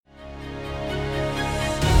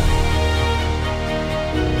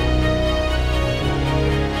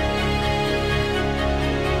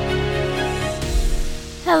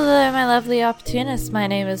Hello, my lovely opportunists. My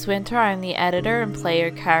name is Winter. I'm the editor and player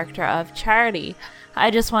character of Charity. I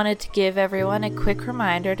just wanted to give everyone a quick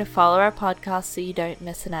reminder to follow our podcast so you don't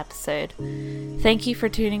miss an episode. Thank you for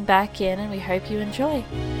tuning back in, and we hope you enjoy.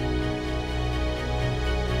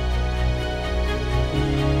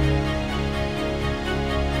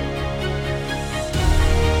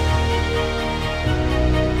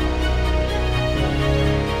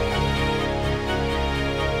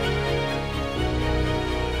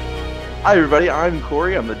 Hi everybody, I'm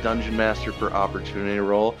Corey. I'm the Dungeon Master for Opportunity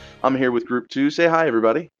Roll. I'm here with Group 2. Say hi,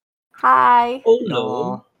 everybody. Hi.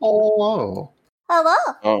 Hello. Hello. Hello.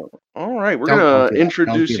 Oh, all right, we're Don't going do to that.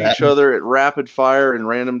 introduce Don't do that. each other at rapid fire in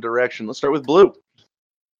random direction. Let's start with Blue.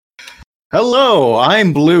 Hello,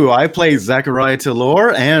 I'm Blue. I play Zachariah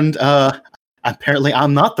Talor, and apparently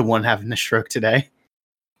I'm not the one having the stroke today.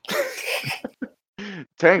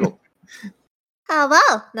 Tangled.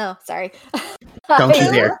 Hello. No, sorry. Don't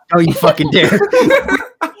you dare. Don't you fucking dare.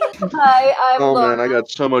 Hi, I'm Oh Laura. man, I got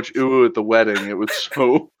so much ooh at the wedding. It was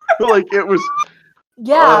so, like, it was,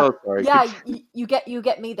 Yeah, oh, sorry. yeah. You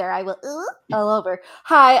get me there. I will all over.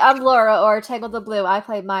 Hi, I'm Laura, or Tangled the Blue. I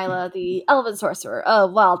play Mila, the Elven Sorcerer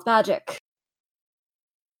of Wild Magic.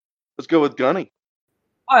 Let's go with Gunny.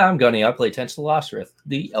 Hi, I'm Gunny. I play Tench the Losrith,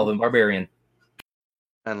 the Elven Barbarian.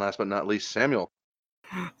 And last but not least, Samuel.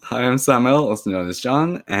 Hi, I'm Samuel, also known as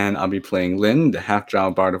John, and I'll be playing Lynn, the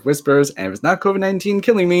half-drow bard of whispers, and if it's not COVID-19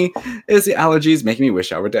 killing me, it's the allergies making me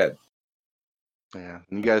wish I were dead. Yeah,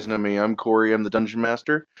 and you guys know me. I'm Corey. I'm the Dungeon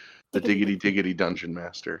Master, the Diggity Dungeon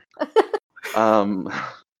Master.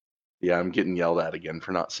 Yeah, I'm getting yelled at again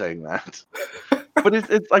for not saying that. But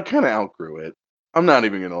it's I kind of outgrew it. I'm not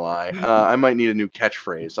even going to lie. I might need a new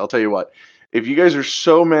catchphrase. I'll tell you what. If you guys are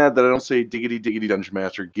so mad that I don't say Diggity Dungeon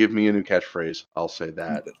Master, give me a new catchphrase. I'll say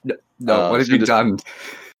that. No, what have you done?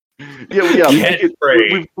 Yeah.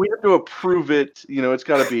 Catchphrase. We have to approve it. You know, it's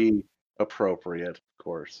got to be appropriate, of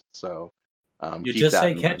course. So You keep just that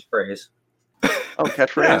say in mind. catchphrase. Oh,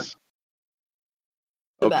 catchphrase.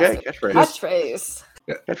 The Okay, best. catchphrase. Catchphrase.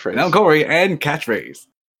 Catchphrase. Now Corey and catchphrase.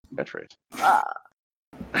 Catchphrase. Ah.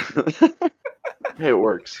 Hey, it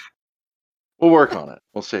works. We'll work on it.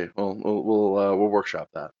 We'll see. We'll workshop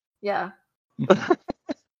that. Yeah.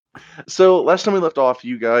 So last time we left off,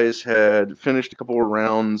 you guys had finished a couple of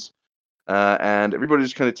rounds, and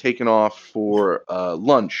everybody's kind of taken off for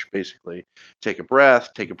lunch, basically. Take a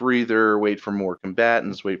breath, take a breather, wait for more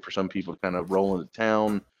combatants, wait for some people to kind of roll into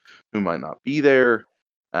town who might not be there,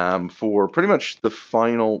 for pretty much the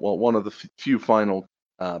final, well, one of the few final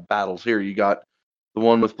battles here. You got the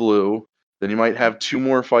one with Blue. Then you might have two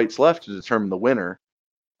more fights left to determine the winner,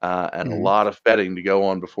 and a lot of betting to go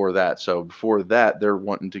on before that. So before that, they're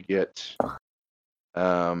wanting to get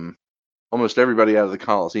almost everybody out of the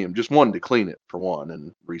Coliseum. Just one to clean it, for one,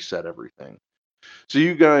 and reset everything. So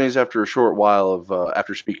you guys, after a short while of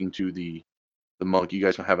after speaking to the monk, you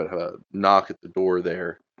guys have a knock at the door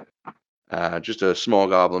there. Just a small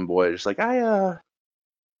goblin boy, just like, I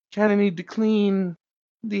kind of need to clean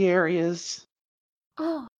the areas.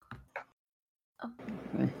 Oh.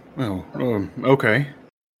 Oh, okay.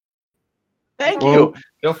 Thank Well, you.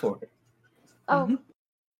 Go for it. Oh.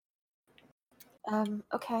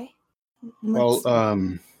 Okay. Well,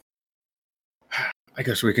 I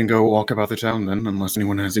guess we can go walk about the town then, unless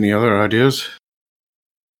anyone has any other ideas.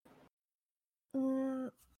 Mm,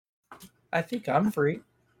 I think I'm free.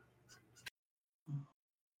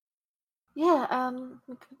 yeah.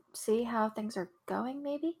 We could see how things are going.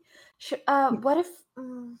 Maybe. What if?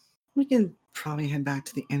 We can probably head back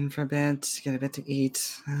to the inn for a bit, get a bit to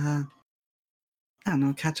eat. I don't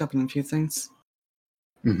know, catch up on a few things.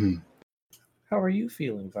 Mm-hmm. How are you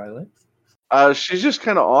feeling, Violet? She's just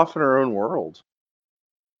kind of off in her own world.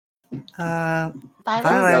 Violet. She's Violet.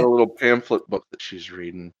 got a little pamphlet book that she's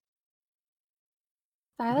reading.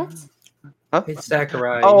 Violet. Huh? It's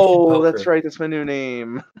Zachariah. Oh, that's right. That's my new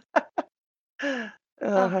name.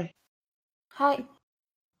 Hi. Hi.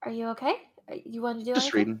 Are you okay? You want to do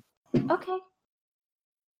Just anything? reading. Okay.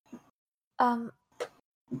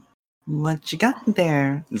 What you got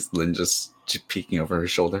there? Is Lynn just peeking over her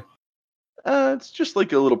shoulder? It's just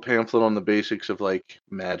like a little pamphlet on the basics of like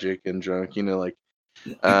magic and junk. You know, like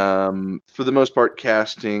for the most part,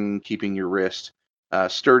 casting, keeping your wrist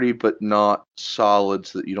sturdy but not solid,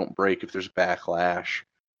 so that you don't break if there's backlash.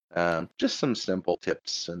 Just some simple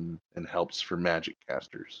tips and helps for magic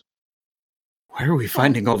casters. Where are we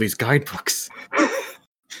finding all these guidebooks?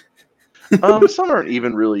 Some aren't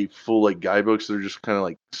even really full like guidebooks. They're just kind of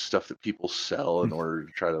like stuff that people sell in order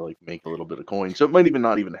to try to like make a little bit of coin. So it might even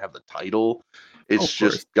not even have the title. It's Of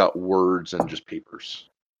course. just got words and just papers.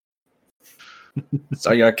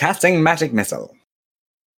 So you're casting magic missile.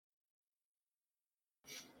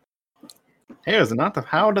 Here's not the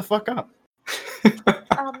how to fuck up.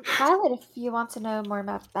 Violet, if you want to know more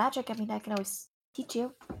about magic, I mean, I can always teach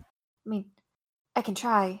you. I mean, I can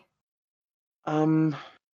try.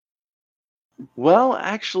 Well,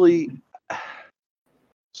 actually,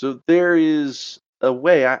 so there is a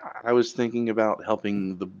way. I was thinking about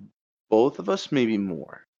helping the both of us, maybe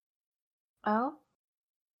more. Oh?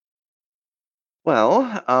 Well,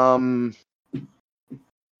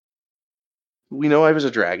 we know I was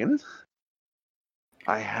a dragon.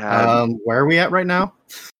 I had. Where are we at right now?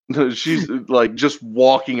 She's like just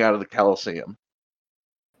walking out of the Coliseum.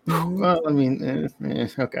 Well, I mean,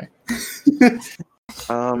 okay.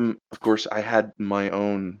 Of course, I had my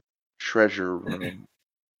own treasure room,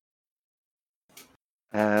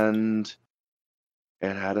 and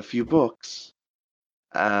it had a few books.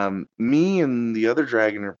 Me and the other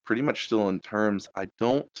dragon are pretty much still in terms. I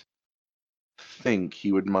don't think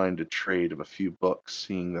he would mind a trade of a few books,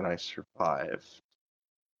 seeing that I survived.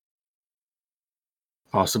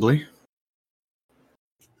 Possibly.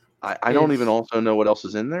 I don't even also know what else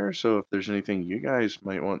is in there, so if there's anything you guys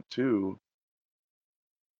might want to,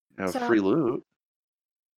 So- free loot,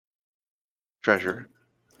 treasure.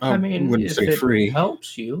 I mean, wouldn't if say it free.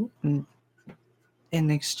 helps you.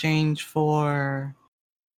 In exchange for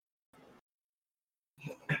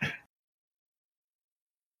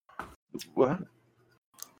What?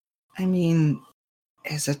 I mean,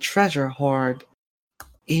 as a treasure hoard,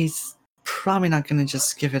 he's probably not gonna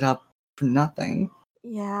just give it up for nothing.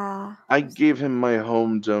 Yeah. I gave him my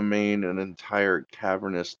home domain, an entire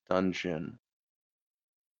cavernous dungeon.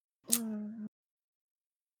 Mm,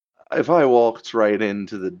 If I walked right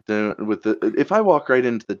into the den if I walk right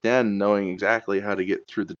into the den, knowing exactly how to get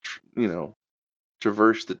through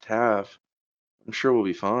traverse the Tav, I'm sure we'll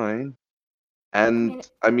be fine. And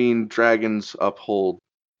I mean, dragons uphold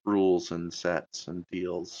rules and sets and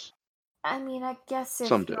deals. I mean, I guess if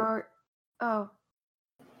Some do. you're... Oh.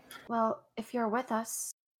 Well, if you're with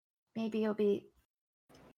us, maybe you'll be...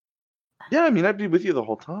 Yeah, I mean, I'd be with you the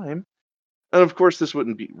whole time. And of course, this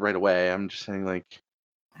wouldn't be right away. I'm just saying, like,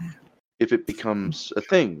 if it becomes a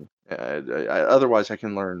thing. Otherwise, I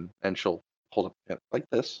can learn, and she'll hold up a pen like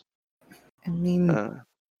this. I mean, Uh,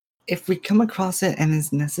 if we come across it and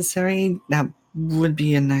it's necessary, that would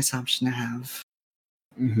be a nice option to have.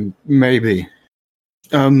 Maybe.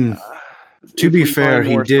 To if be we fair, find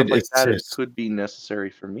he more did stuff like that, it insist. could be necessary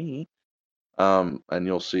for me. And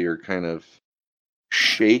you'll see her kind of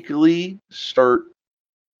shakily start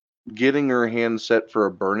getting her hand set for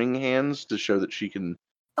a burning hands to show that she can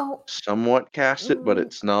Oh, somewhat cast it, but Mm.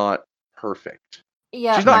 it's not perfect.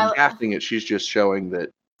 yeah. She's not Violet- casting it, she's just showing that,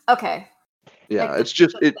 Okay. yeah, Like- it's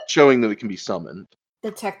just it showing that it can be summoned.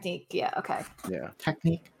 The technique. Yeah, okay. Yeah.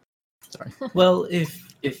 Technique. Sorry. Well,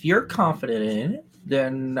 if you're confident in it,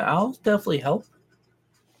 then I'll definitely help.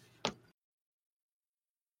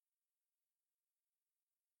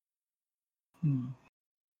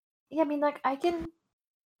 Yeah, I mean, like, I can...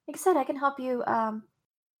 Like I said, I can help you,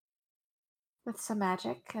 with some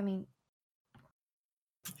magic. I mean...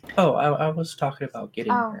 Oh, I was talking about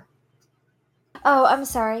getting Oh. her. Oh, I'm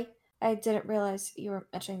sorry. I didn't realize you were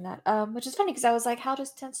mentioning that. Which is funny because I was like, how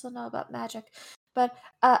does Tinsel know about magic? But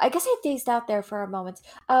I guess I dazed out there for a moment.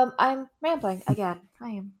 I'm rambling again. I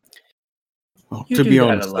am. Well, You to do be that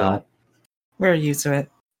honest, a though, lot. We're used to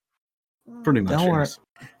it. pretty much. Don't worry. is.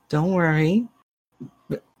 Don't worry.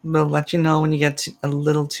 We'll let you know when you get a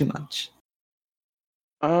little too much.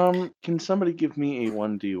 Can somebody give me a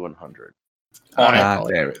 1d100? On it. Ah,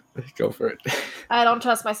 damn it. Go for it. I don't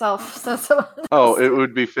trust myself. So someone Oh, else- it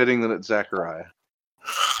would be fitting that it's Zachariah.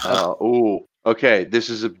 Okay. This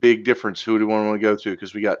is a big difference. Who do we want to go to?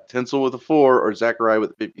 Because we got Tinsel with a 4 or Zachariah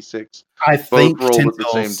with a 56. I think rolled at the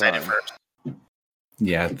Tinsel same said it time. first.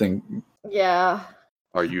 Yeah, I think Yeah.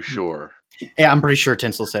 Are you sure? Yeah, I'm pretty sure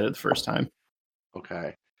Tinsel said it the first time.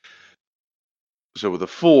 Okay. So with a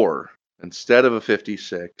 4 instead of a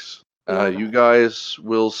 56, Yeah. you guys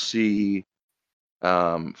will see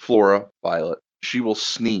Flora, Violet. She will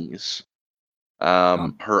sneeze.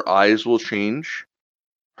 Her eyes will change.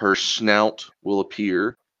 Her snout will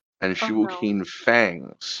appear, and she Oh, will no. gain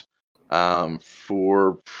fangs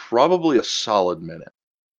for probably a solid minute.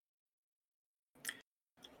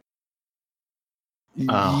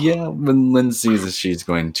 yeah, when Lynn sees it, she's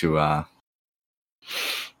going to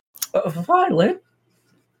Violet.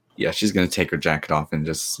 yeah, she's gonna take her jacket off and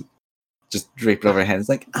just drape it over her head. It's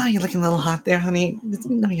like, oh, you're looking a little hot there, honey. Let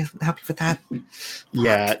me help you with that.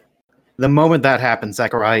 Yeah. The moment that happens,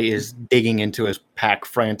 Zachariah is digging into his pack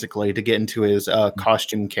frantically to get into his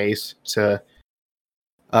costume case to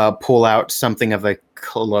pull out something of a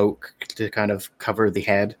cloak to kind of cover the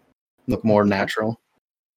head, look more natural.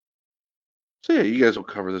 So yeah, you guys will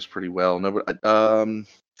cover this pretty well. No, but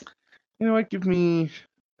you know what? Give me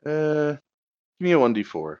a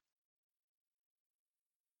 1d4.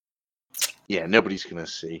 Yeah, nobody's gonna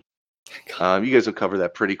see. You guys will cover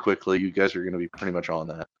that pretty quickly. You guys are gonna be pretty much on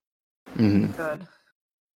that. Mhm. Good.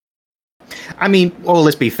 I mean, well,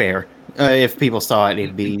 let's be fair. If people saw it,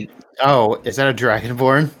 it'd be, oh, is that a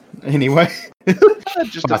dragonborn? Anyway,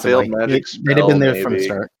 Just a possibly. failed magic They'd have been spell, there from the maybe.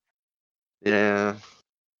 start. Yeah,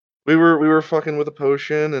 we were fucking with a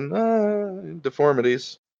potion and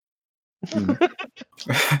deformities.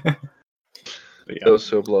 That was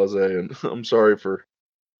so blasé, and I'm sorry for.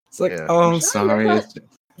 It's like, Yeah. oh, I'm No, sorry. you're It's The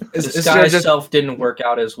it's sky just itself didn't work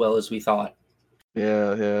out as well as we thought.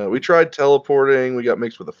 Yeah. We tried teleporting. We got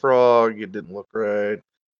mixed with a frog. It didn't look right.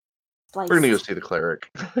 We're gonna go see the cleric.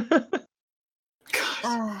 Okay.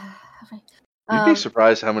 You'd be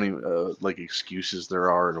surprised how many like excuses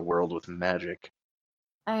there are in a world with magic.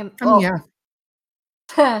 I'm. I mean, yeah.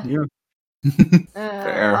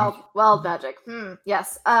 Fair. Wild magic.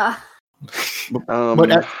 Yes.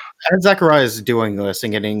 But as Zachariah is doing this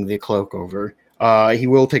and getting the cloak over, he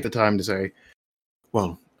will take the time to say,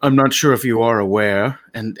 well, I'm not sure if you are aware,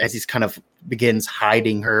 and as he's kind of begins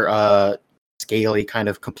hiding her scaly kind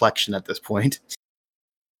of complexion at this point,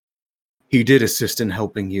 he did assist in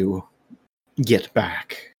helping you get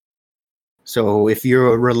back. So if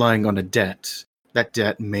you're relying on a debt, that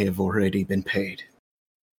debt may have already been paid.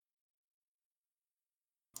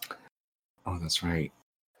 Oh, that's right.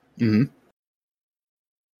 Mm-hmm.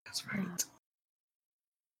 That's right.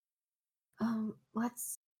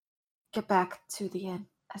 Let's get back to the inn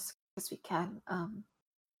as quick as we can.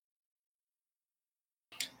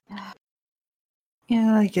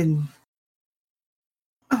 Yeah, I can.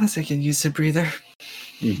 Unless I can use a breather.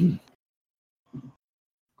 Mm-hmm.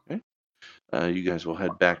 You guys will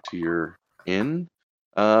head back to your inn.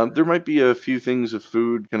 There might be a few things of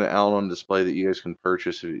food kind of out on display that you guys can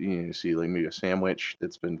purchase. You see, like maybe a sandwich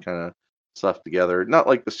that's been kind of stuffed together. Not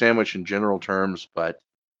like the sandwich in general terms, but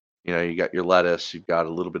you got your lettuce, you've got a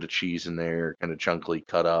little bit of cheese in there, kind of chunkily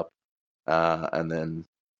cut up, and then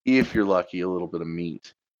if you're lucky, a little bit of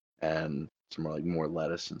meat and some more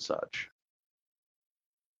lettuce and such.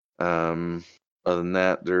 Other than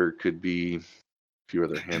that, there could be a few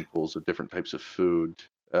other handfuls of different types of food.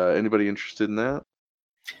 Anybody interested in that?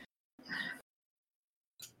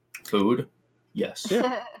 Food? Yes.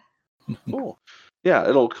 Yeah. Cool. Yeah,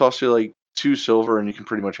 it'll cost you like 2 silver, and you can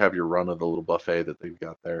pretty much have your run of the little buffet that they've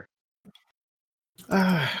got there.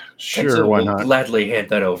 Sure, why we'll not? gladly hand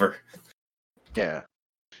that over. Yeah,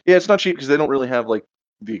 it's not cheap because they don't really have like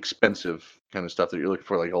the expensive kind of stuff that you're looking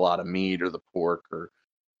for, like a lot of meat or the pork or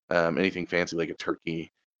anything fancy like a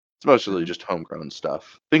turkey. It's mostly just homegrown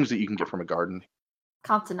stuff, things that you can get from a garden.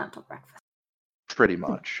 Continental breakfast. Pretty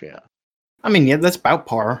much, yeah. I mean, yeah, that's about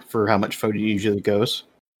par for how much food usually goes.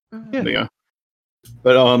 Mhm. Yeah. But yeah.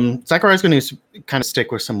 But Zachariah's going to kind of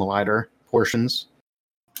stick with some lighter portions.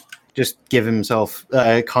 Just give himself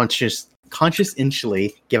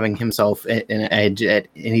conscientially giving himself an edge at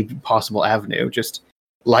any possible avenue. Just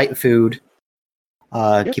light food.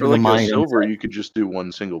 For Keeping like in mind. a silver, you could just do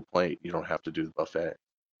one single plate. You don't have to do the buffet.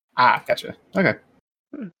 Gotcha. Okay.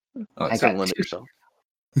 Oh, I Don't got limit two. yourself.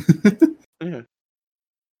 Yeah.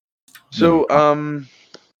 So,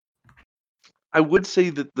 I would say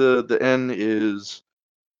that the inn is,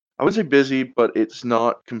 I would say busy, but it's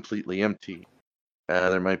not completely empty.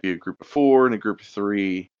 There might be a group of 4 and a group of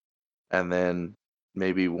 3, and then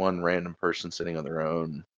maybe one random person sitting on their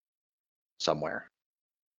own somewhere.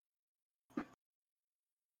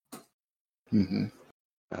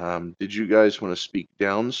 Mm-hmm. Did you guys want to speak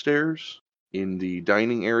downstairs in the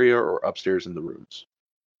dining area or upstairs in the rooms?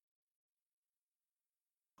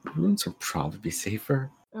 Rooms would probably be safer.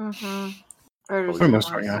 Mm-hmm. For the most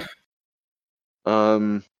part, yeah.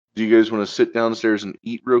 Do you guys want to sit downstairs and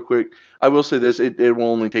eat real quick? I will say this, it will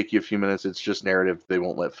only take you a few minutes. It's just narrative. They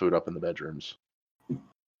won't let food up in the bedrooms.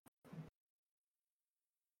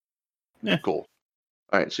 Yeah. Cool.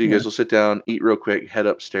 All right, so you guys will sit down, eat real quick, head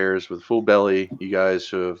upstairs with a full belly. You guys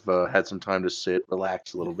have had some time to sit,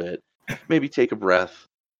 relax a little bit, maybe take a breath.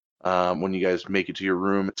 When you guys make it to your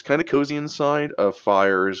room, it's kind of cozy inside. A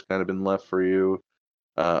fire has kind of been left for you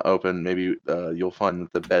open. Maybe you'll find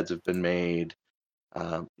that the beds have been made.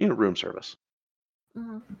 Room service.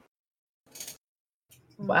 Mm-hmm.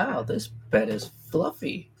 Wow, this bed is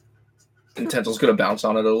fluffy. And Tensel's gonna bounce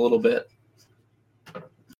on it a little bit.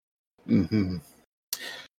 Mm-hmm.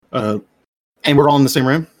 And we're all in the same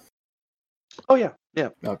room? Oh yeah.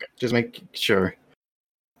 Okay, just make sure.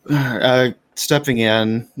 Stepping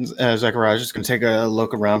in, Zachariah is just going to take a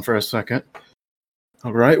look around for a second.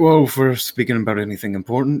 All right, well, if we're speaking about anything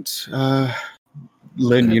important,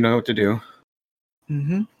 Lynn, you know what to do.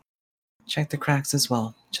 Mm-hmm. Check the cracks as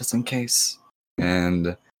well, just in case. And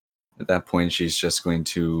at that point, she's just going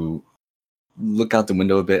to look out the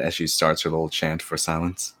window a bit as she starts her little chant for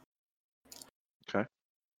silence. Okay.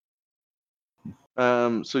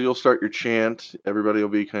 So you'll start your chant. Everybody will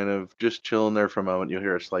be kind of just chilling there for a moment. You'll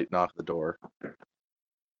hear a slight knock at the door.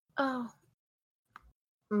 Oh.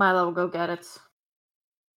 Milo will go get it.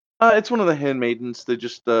 It's one of the handmaidens. They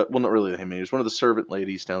just, well, not really the handmaidens. One of the servant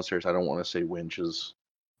ladies downstairs. I don't want to say wenches.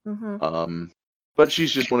 Mm-hmm. But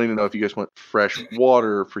she's just wanting to know if you guys want fresh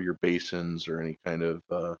water for your basins or any kind of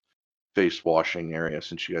face washing area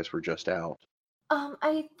since you guys were just out.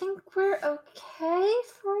 I think we're okay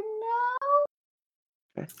for now.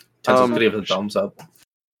 Okay. Tensel's gonna give a thumbs up.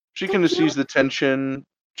 She can ease the tension.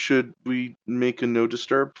 Should we make a no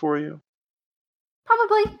disturb for you?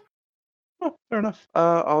 Probably. Oh, fair enough.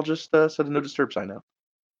 I'll just set a no disturb sign out.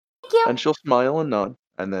 Thank you. And she'll smile and nod,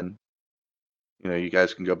 and then, you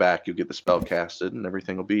guys can go back. You'll get the spell casted, and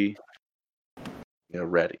everything will be,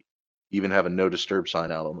 ready. Even have a no disturb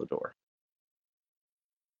sign out on the door.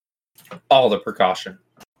 All the precaution.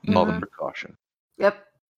 All the precaution. Yep.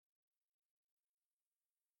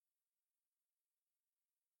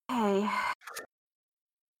 Hey.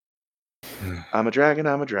 I'm a dragon.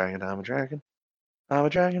 I'm a dragon. I'm a dragon. I'm a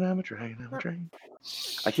dragon. I'm a dragon. I'm a dragon.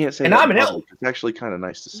 I can't say. And that I'm in an public. It's actually kind of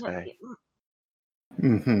nice to say.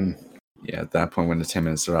 Mm-hmm. Yeah, at that point, when the 10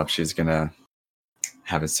 minutes are up, she's gonna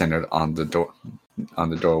have it centered on the door, on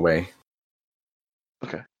the doorway.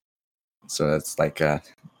 Okay. So that's like it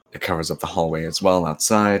covers up the hallway as well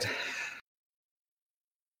outside.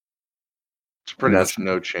 It's pretty That's- much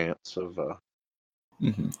no chance of.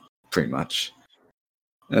 Pretty much.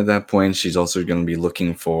 At that point, she's also going to be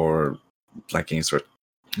looking for like any sort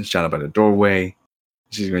of shadow by the doorway.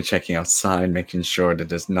 She's going to be checking outside, making sure that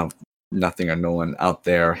there's nothing or no one out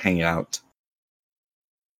there hanging out.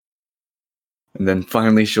 And then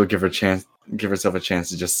finally, she'll give herself a chance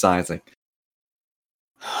to just sigh. It's like,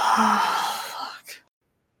 fuck.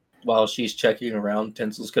 While she's checking around,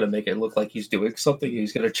 Tensel's gonna make it look like he's doing something.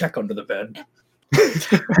 He's gonna check under the bed.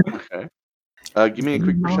 Okay. Give me a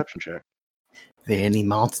quick perception check. Are there any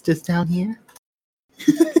monsters down here?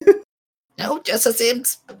 No, just a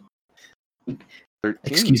Sims. 13.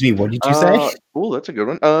 Excuse me, what did you say? Cool, that's a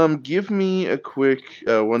good one. Give me a quick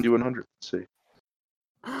 1d100. Let's see.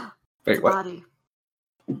 Wait, what? Body.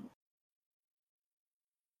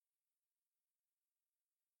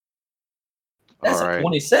 That's All a right.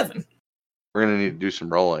 27. We're gonna need to do some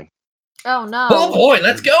rolling. Oh no. Oh boy,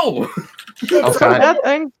 let's go. It's not a Okay. bad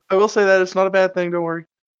thing. I will say that it's not a bad thing. Don't worry.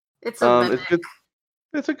 It's a It's good.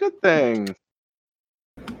 It's a good thing.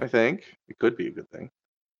 I think it could be a good thing.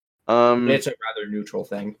 It's a rather neutral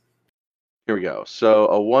thing. Here we go. So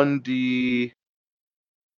a 1d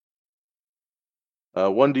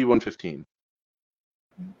 115.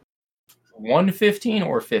 115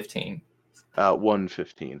 or 15?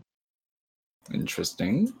 115.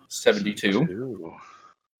 Interesting. 72. Ooh.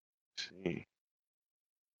 Let's see.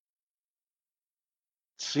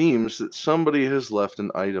 Seems that somebody has left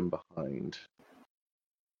an item behind.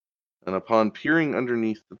 And upon peering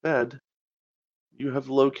underneath the bed, you have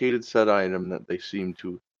located said item that they seem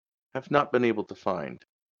to have not been able to find.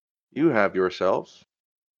 You have yourself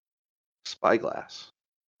spyglass.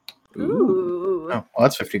 Ooh. Oh, well,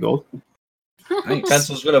 that's 50 gold. Nice.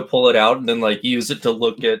 Tensel's gonna pull it out and then like use it to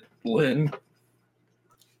look at Lynn.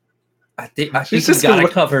 I think She's he's just got gonna it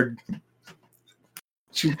look- covered.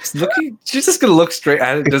 She's just gonna look straight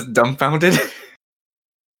at it, just dumbfounded.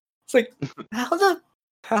 It's like, how the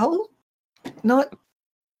hell? Not.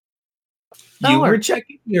 You were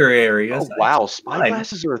checking your areas. Oh wow,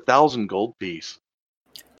 spyglasses are 1,000 gold piece.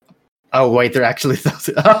 Oh, wait, they're actually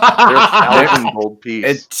 1,000. They're 1,000 gold piece.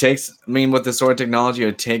 It takes. I mean, with the sword technology, it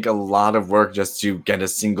would take a lot of work just to get a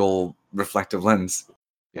single reflective lens.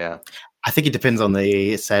 Yeah. I think it depends on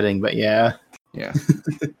the setting, but yeah. Yeah.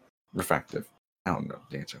 Refractive. I don't know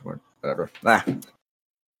the answer for it. Whatever. Ah.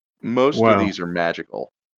 Most Wow. of these are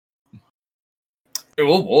magical.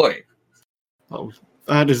 Oh boy. Oh,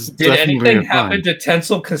 that is Did definitely anything a happen fun. to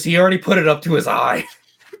Tensel? Because he already put it up to his eye.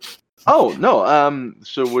 Oh no.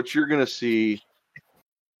 So what you're gonna see,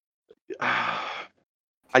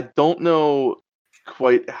 I don't know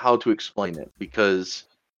quite how to explain it because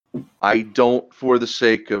I don't, for the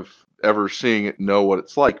sake of ever seeing it, know what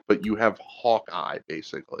it's like. But you have Hawkeye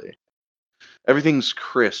basically. everything's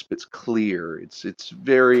crisp. It's clear. It's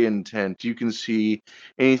very intent. You can see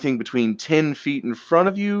anything between 10 feet in front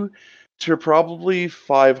of you to probably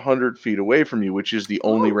 500 feet away from you, which is the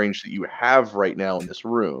only range that you have right now in this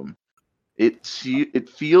room. It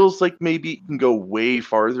feels like maybe it can go way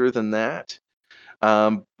farther than that,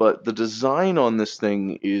 but the design on this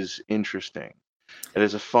thing is interesting. It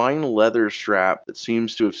has a fine leather strap that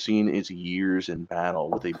seems to have seen its years in battle,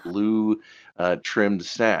 with a blue trimmed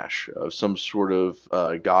sash of some sort of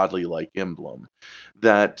godly-like emblem.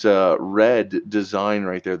 That red design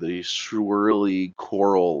right there, the swirly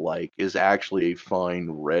coral-like, is actually a fine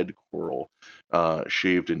red coral,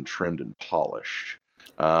 shaved and trimmed and polished.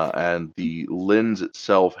 And the lens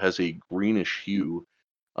itself has a greenish hue.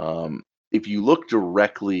 If you look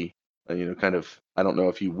directly, kind of, I don't know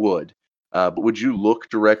if you would, but would you look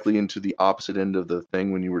directly into the opposite end of the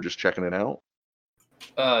thing when you were just checking it out?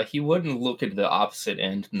 He wouldn't look at the opposite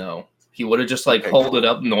end, no. He would have just like Okay. hold it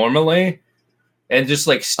up normally and just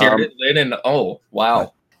like stared at Lynn and oh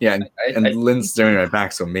wow. Yeah, and I- Lynn's staring right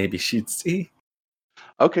back, so maybe she'd see.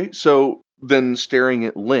 Okay, so then staring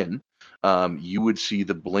at Lynn, you would see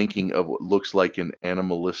the blinking of what looks like an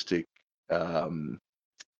animalistic eye.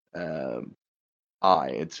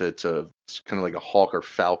 It's kind of like a hawk or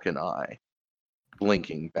falcon eye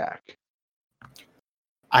blinking back.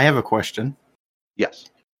 I have a question. Yes.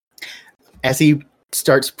 As he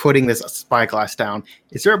starts putting this spyglass down,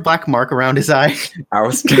 is there a black mark around his eye? I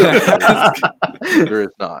was gonna ask. There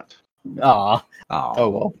is not. Aw. Oh, Oh,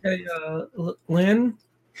 well. Hey, Lynn,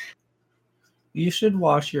 you should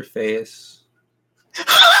wash your face.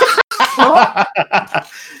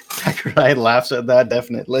 Sakurai laughs at that,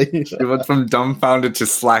 definitely. it went from dumbfounded to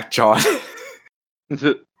slack-jawed.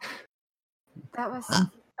 That was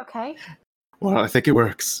okay. Well, I think it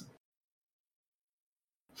works.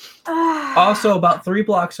 Also, about 3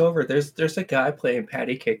 blocks over, there's a guy playing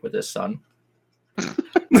patty cake with his son.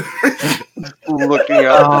 Looking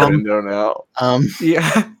out the window now.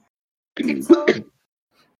 Yeah.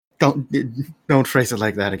 Don't phrase it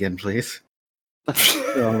like that again, please.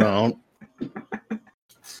 No.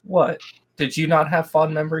 What? Did you not have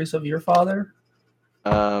fond memories of your father?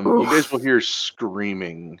 You guys will hear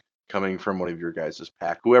screaming coming from one of your guys'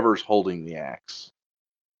 pack. Whoever's holding the axe.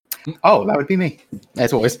 Oh, that would be me,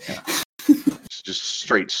 as always. It's just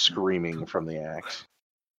straight screaming from the axe.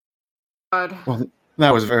 God. Well,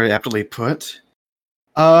 that was very aptly put.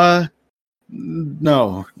 No.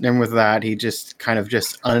 And with that, he just kind of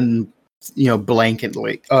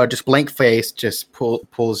blankly, just blank face, just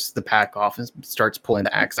pulls the pack off and starts pulling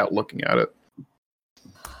the axe out, looking at it.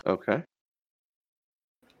 Okay.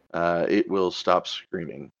 It will stop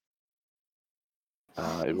screaming.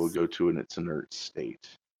 It will go to its inert state.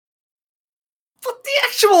 What the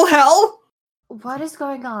actual hell? What is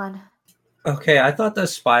going on? Okay, I thought the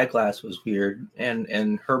spyglass was weird,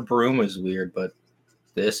 and her broom was weird, but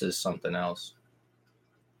this is something else.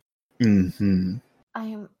 Mm-hmm. I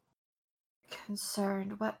am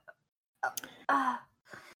concerned. What?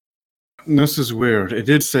 This is weird. It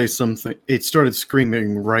did say something. It started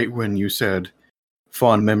screaming right when you said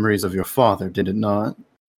fond memories of your father, did it not?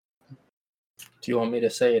 Do you want me to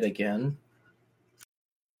say it again?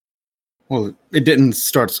 Well, it didn't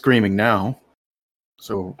start screaming now.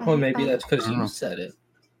 So, Well, maybe that's because I don't you know. said it.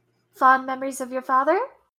 Fond memories of your father?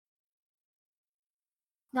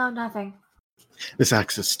 No, nothing. this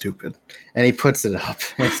axe is stupid. And he puts it up.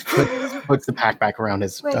 Puts the pack back around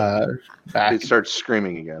his Wait. back. It starts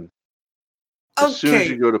screaming again. As soon as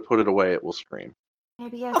you go to put it away, it will scream.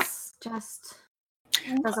 Maybe it's just.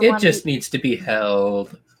 doesn't It want just me- needs to be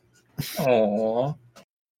held. Aww.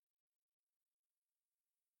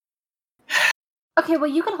 Okay, well,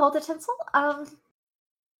 you can hold the tinsel. I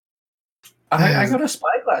got a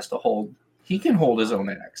spyglass to hold. He can hold his own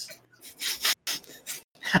axe.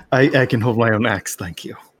 I can hold my own axe, thank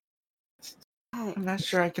you. Okay. I'm not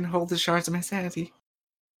sure I can hold the shards of my sanity.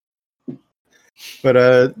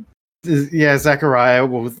 But yeah, Zachariah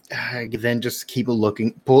will then just keep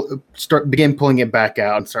looking, begin pulling it back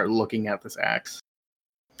out and start looking at this axe.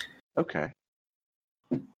 Okay.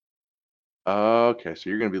 Okay, so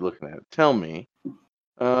you're going to be looking at it. Tell me.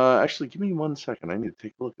 Actually, give me 1 second. I need to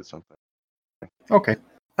take a look at something. Okay.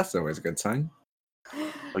 That's always a good sign.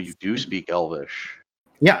 Oh, you do speak Elvish.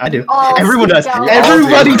 Yeah, I do. All Everyone does. speak out.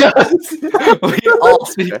 Everybody does. We all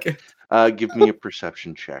speak. Give me a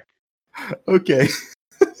perception check. Okay.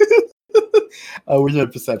 Where's my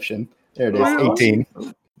perception? There it is. Oh. 18.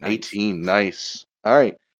 18. Nice. All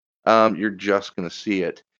right. You're just going to see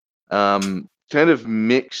it. Kind of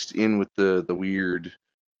mixed in with the weird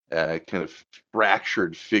kind of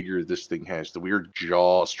fractured figure this thing has, the weird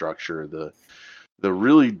jaw structure, the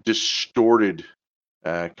really distorted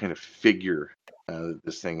kind of figure that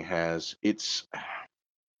this thing has. It's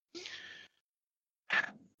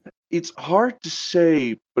hard to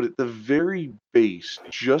say, but at the very base,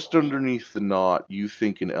 just underneath the knot, you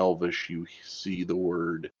think in Elvish you see the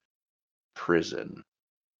word prison.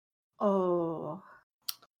 Oh.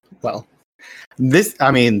 Well, this,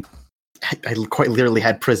 I mean, I quite literally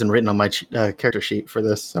had prison written on my character sheet for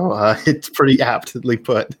this, so it's pretty aptly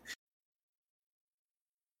put.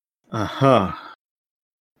 Uh-huh.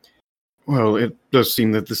 Well, it does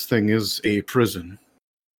seem that this thing is a prison.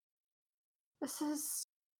 This is.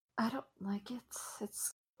 I don't like it.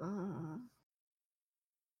 It's.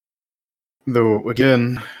 Though,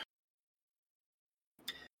 again,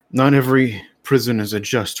 not every prison is a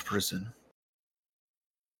just prison.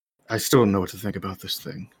 I still don't know what to think about this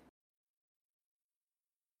thing.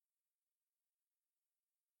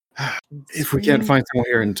 If we can't find someone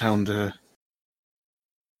here in town to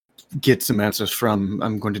get some answers from,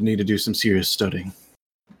 I'm going to need to do some serious studying.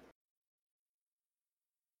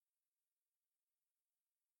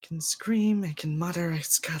 It can scream, it can mutter,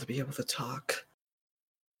 it's gotta be able to talk.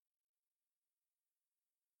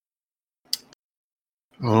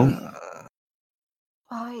 Well,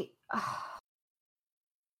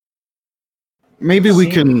 maybe we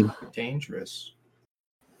can... Dangerous.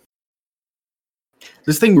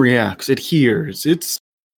 This thing reacts, it hears, it's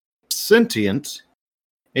sentient.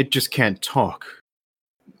 It just can't talk.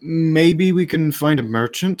 Maybe we can find a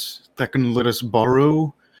merchant that can let us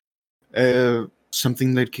borrow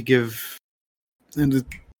something that could give...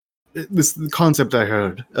 This concept I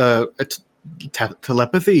heard,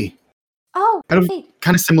 telepathy. Oh, wait.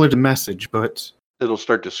 Kind of similar to message, but... It'll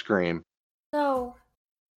start to scream. No.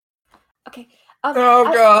 Okay.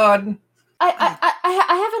 God! I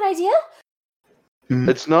have an idea.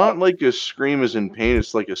 It's not like a scream as in pain,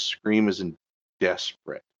 it's like a scream as in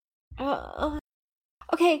desperate.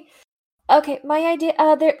 Okay. My idea.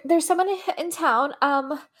 There's someone in town.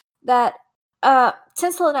 That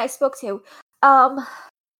Tinsel and I spoke to.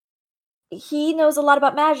 He knows a lot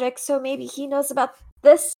about magic, so maybe he knows about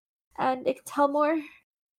this, and it can tell more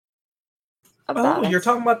about it. You're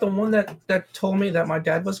talking about the one that told me that my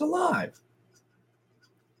dad was alive.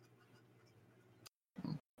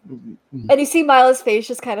 And you see Mila's face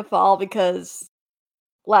just kind of fall because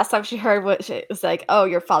last time she heard what she was like, "Oh,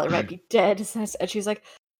 your father might be dead," and she's like,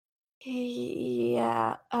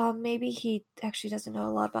 "Yeah, maybe he actually doesn't know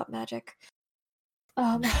a lot about magic."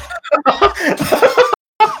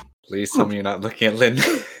 Please tell me you're not looking at Lynn.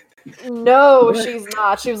 No, she's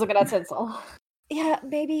not. She was looking at Tinsel. Yeah,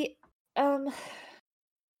 maybe. I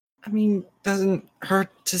mean, doesn't hurt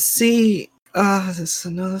to see. This is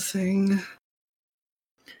another thing.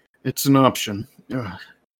 It's an option.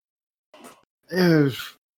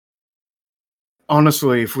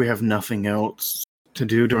 Honestly, if we have nothing else to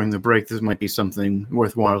do during the break, this might be something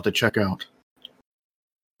worthwhile to check out.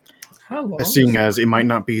 How long? Seeing as it might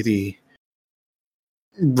not be the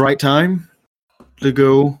right time to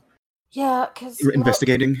go. Yeah, because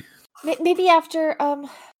investigating. Maybe after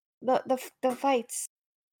the fights.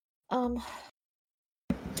 Well,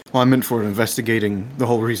 I meant for investigating the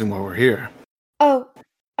whole reason why we're here.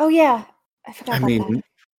 Oh yeah, I forgot about that.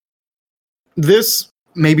 This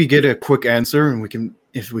maybe get a quick answer, and we can,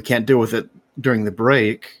 if we can't deal with it during the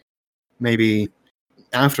break, maybe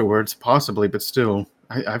afterwards, possibly. But still,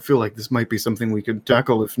 I feel like this might be something we could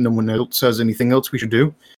tackle if no one else has anything else we should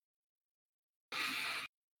do.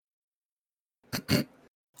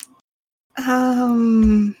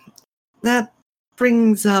 That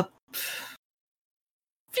brings up a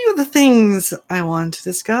few of the things I want to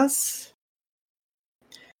discuss.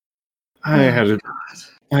 I had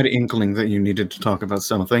an inkling that you needed to talk about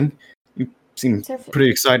something. You seem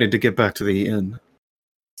pretty excited to get back to the inn.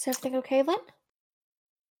 Is everything okay, Lynn?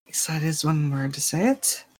 Excited is one word to say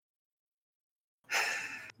it.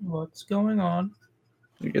 What's going on?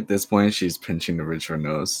 At this point, she's pinching the ridge of her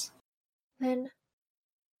nose. Lynn.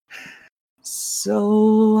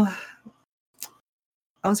 So,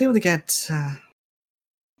 I was able to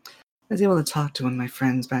talk to one of my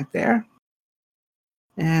friends back there.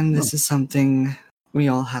 And this is something we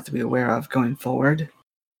all have to be aware of going forward.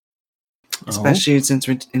 Especially since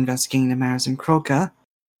we're investigating the matters in Kroka.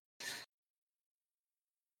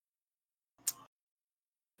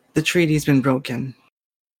 The treaty's been broken.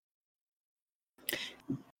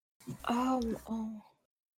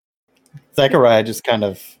 Zechariah just kind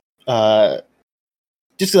of,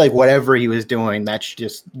 just like whatever he was doing, that's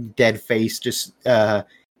just dead face, just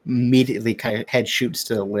immediately kind of head shoots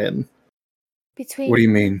to Lynn. between. What do you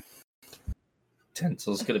mean?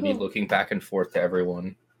 Tensel's going to be looking back and forth to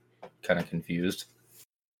everyone, kind of confused.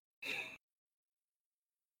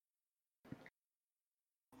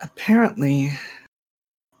 Apparently,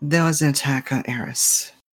 there was an attack on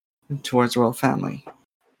Eris towards royal family.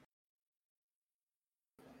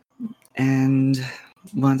 And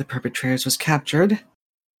one of the perpetrators was captured,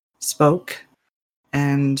 spoke,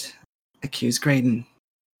 and accused Graydon.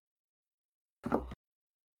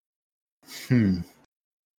 And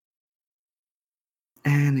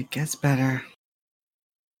it gets better.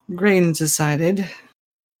 Graydon decided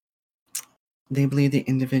they believe the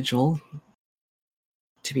individual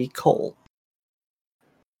to be Cole.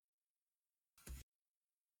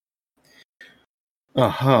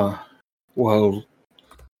 Well,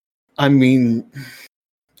 I mean,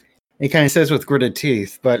 it kind of says with gritted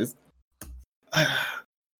teeth, but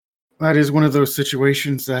that is one of those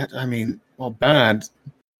situations that, bad.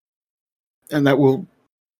 And that will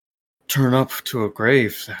turn up to a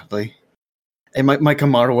grave, sadly. It might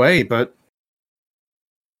come our way, but...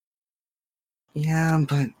 Yeah,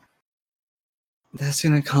 but that's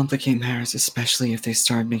going to complicate matters, especially if they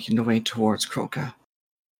start making their way towards Kroka.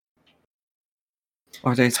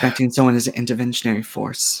 Or they're expecting someone as an interventionary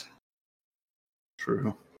force.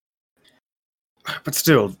 True. But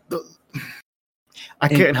still, I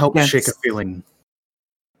can't help but shake a feeling.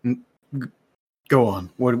 Go on.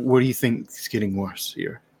 What do you think is getting worse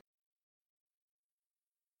here?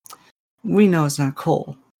 We know it's not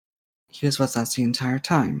Cole. He was with us the entire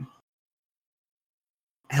time.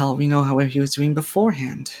 Hell, we know how he was doing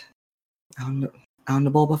beforehand. Out in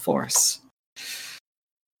the Bulba Force.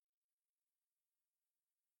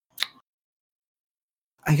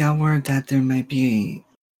 I got word that there might be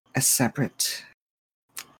a separate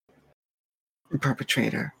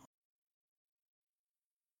perpetrator.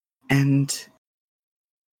 And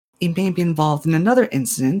he may be involved in another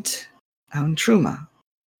incident out in Truma.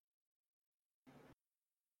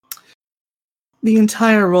 The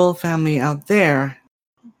entire royal family out there,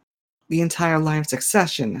 the entire line of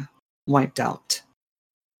succession, wiped out.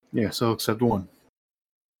 Yeah, so except one.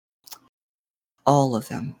 All of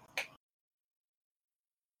them.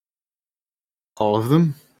 All of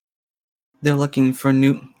them? They're looking for a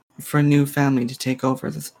new family to take over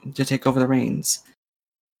the reins.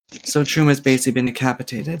 So Truma's basically been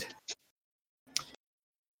decapitated.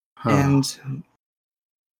 And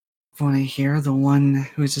from what I hear, the one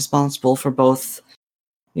who is responsible for both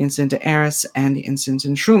the incident at Eris and the incident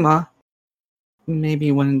in Truma may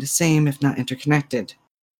be one and the same, if not interconnected.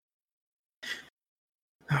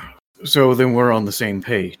 So then we're on the same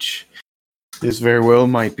page. This very well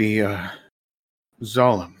might be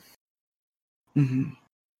Zalem.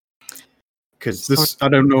 Because this, I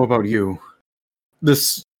don't know about you,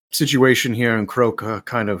 this situation here in Kroka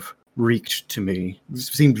kind of reeked to me. It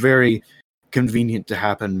seemed very convenient to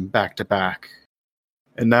happen back to back.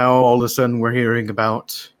 And now all of a sudden we're hearing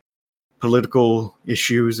about political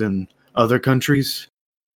issues in other countries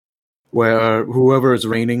where whoever is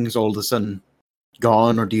reigning is all of a sudden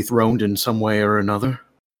gone or dethroned in some way or another.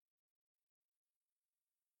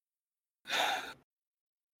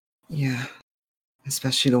 Yeah,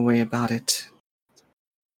 especially the way about it.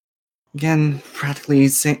 Again,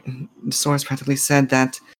 the source practically said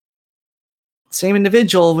that the same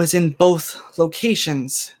individual was in both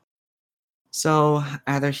locations. So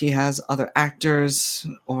either he has other actors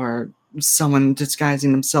or someone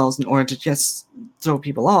disguising themselves in order to just throw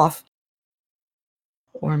people off,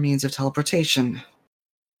 or means of teleportation.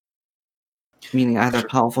 Meaning either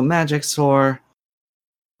powerful magics or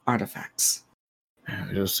artifacts.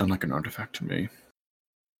 It does sound like an artifact to me.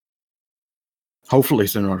 Hopefully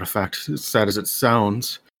it's an artifact, as sad as it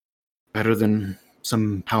sounds. Better than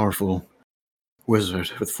some powerful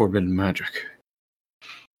wizard with forbidden magic.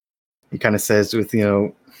 He kind of says with,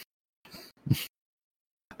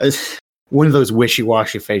 one of those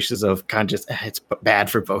wishy-washy faces of kind of just, it's bad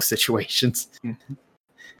for both situations.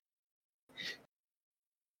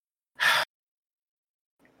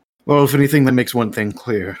 Well, if anything, that makes one thing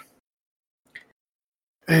clear.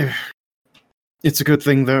 It's a good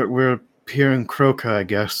thing that we're here in Kroka, I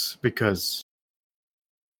guess, because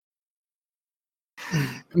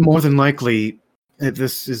more than likely,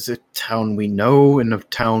 this is a town we know, and a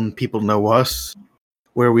town people know us,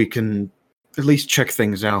 where we can at least check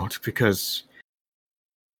things out, because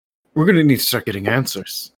we're going to need to start getting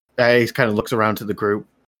answers. He kind of looks around to the group.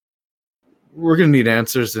 We're going to need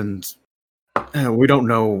answers, and we don't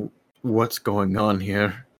know what's going on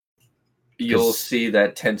here. You'll see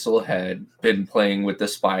that Tensel had been playing with the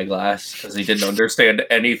spyglass because he didn't understand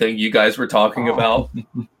anything you guys were talking about.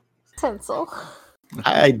 Tinsel.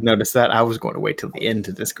 I noticed that. I was going to wait till the end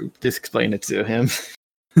to explain it to him.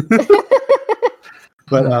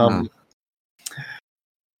 But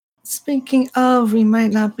speaking of, we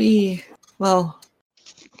might not be well.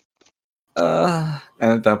 And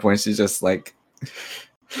at that point, she just like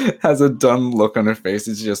has a dumb look on her face,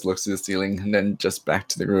 and she just looks to the ceiling, and then just back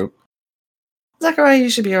to the group. Zachariah, you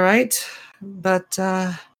should be all right, but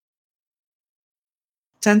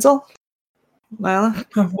Tencel, Lila,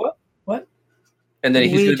 What? And then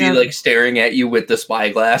he's gonna be like staring at you with the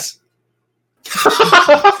spyglass.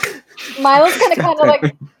 Milo's gonna kind of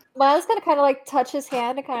like touch his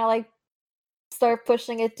hand and kind of like start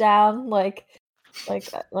pushing it down, like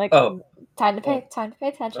Oh. time to pay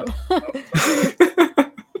attention.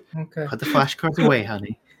 Okay. put the flashcards away,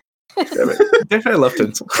 honey. Definitely I love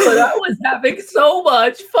Tencel. But I was having so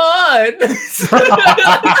much fun.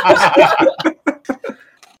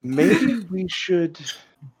 Maybe we should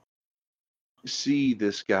see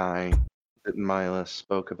this guy that Mila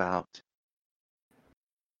spoke about.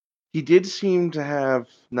 He did seem to have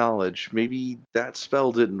knowledge. Maybe that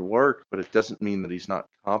spell didn't work, but it doesn't mean that he's not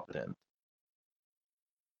competent.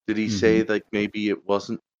 Did he say like maybe it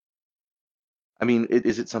wasn't? I mean,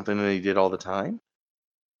 is it something that he did all the time?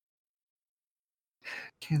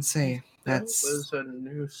 Can't say. That was a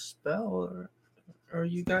new spell. Are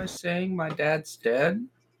you guys saying my dad's dead?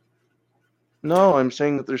 No, I'm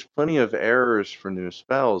saying that there's plenty of errors for new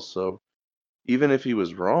spells, so even if he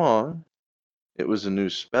was wrong, it was a new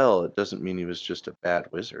spell. It doesn't mean he was just a bad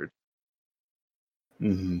wizard.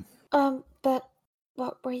 But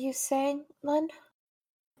what were you saying, Len?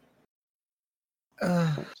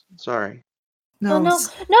 Sorry. No,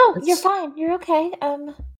 you're fine. You're okay.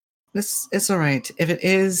 It's all right. If it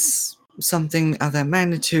is something of that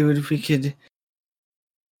magnitude, we could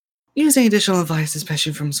use any additional advice,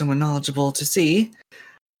 especially from someone knowledgeable, to see.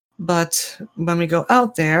 But when we go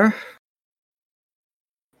out there,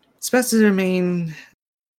 it's best to remain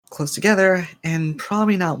close together and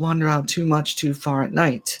probably not wander out too far at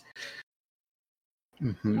night.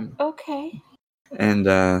 Okay.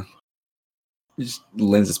 And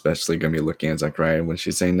Lynn's especially going to be looking at Zachariah when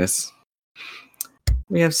she's saying this.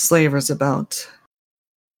 We have slavers about.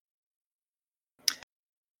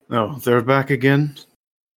 Oh, they're back again?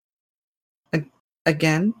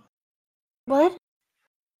 Again? What?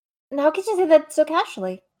 How could you say that so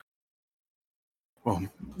casually? Well,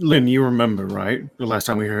 Lynn, you remember, right? The last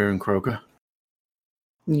time we were here in Croca?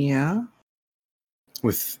 Yeah.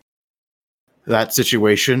 With that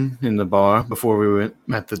situation in the bar before we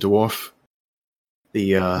met the dwarf?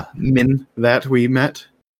 The min that we met?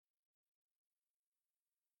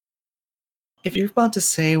 If you're about to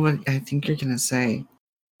say what I think you're going to say.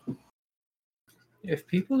 If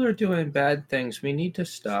people are doing bad things, we need to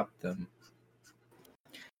stop them.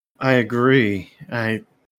 I agree. It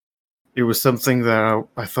was something that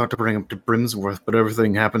I thought to bring up to Brimsworth, but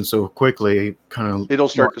everything happened so quickly, kind of... It'll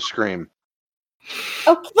start to scream.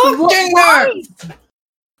 Okay.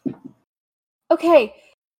 Okay.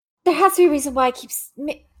 There has to be a reason why it keeps...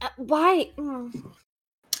 Why?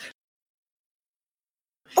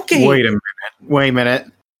 Okay. Wait a minute.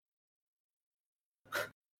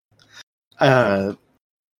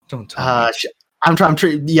 Don't tell me. I'm trying.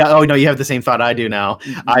 Yeah. Oh no, you have the same thought I do now.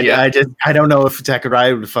 I don't know if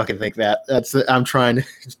Zachariah would fucking think that. I'm trying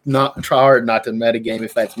to try hard not to metagame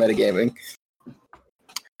if that's metagaming.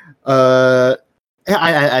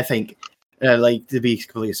 I think, like, to be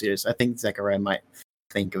completely serious, I think Zachariah might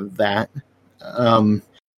think of that, or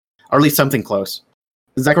at least something close.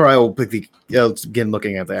 Zachariah will begin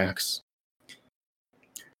looking at the axe.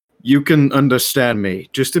 You can understand me,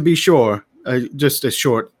 just to be sure. Just a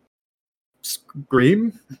short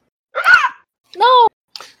scream? No!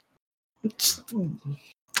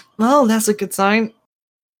 Well, that's a good sign.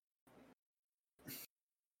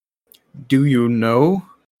 Do you know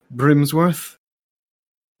Brimsworth?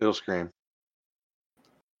 It'll scream.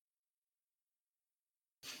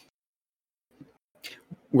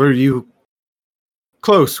 Were you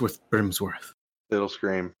close with Brimsworth? It'll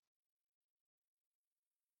scream.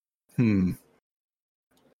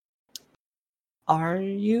 Are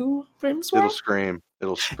you Brimsworth? It'll scream.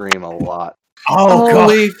 It'll scream a lot. Oh,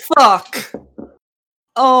 holy fuck!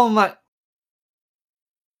 Oh my.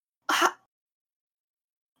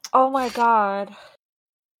 Oh my god.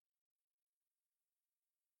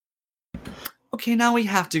 Okay, now we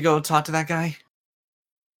have to go talk to that guy.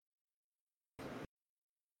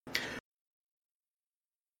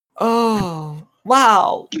 Oh,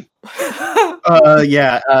 wow.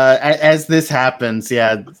 As this happens,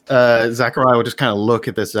 Zachariah will just kind of look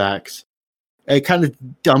at this axe, kind of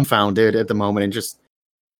dumbfounded at the moment, and just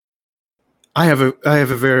I have a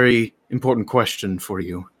very important question for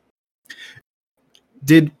you.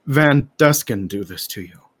 Did Van Dusken do this to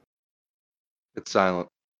you? It's silent.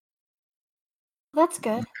 That's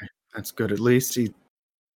good. That's good. At least he's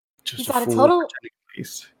He's a not a fool total- pretending to be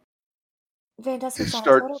s- Van He Dusken's not a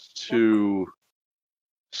total. starts to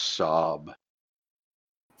sob.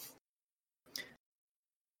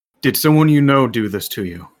 Did someone you know do this to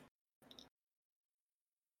you?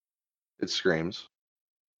 It screams.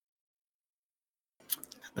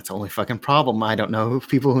 That's the only fucking problem. I don't know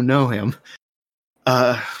people who know him.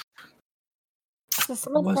 So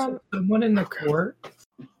someone Was from it someone in the court?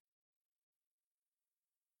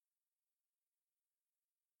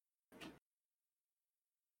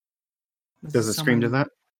 Does it scream to that?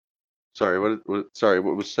 Sorry, what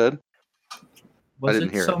was said? Was didn't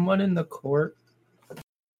it hear it. someone in the court?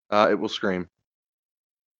 It will scream.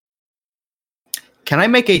 Can I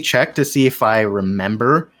make a check to see if I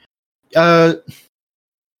remember? No,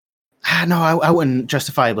 I wouldn't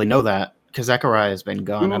justifiably know that because Zechariah has been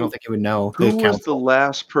gone. I don't think he would know. Who was the council.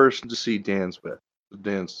 last person to see Dan's with?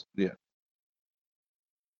 Dan's, yeah.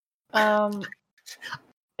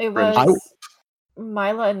 It Friends. was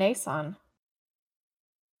Mila and Nason.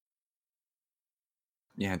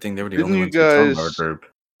 Yeah, I think they were the Didn't only you ones who saw guys- our group.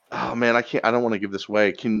 Oh man, I don't want to give this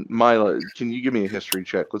away. Can you give me a history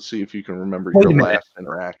check? Let's see if you can remember Wait your a minute. last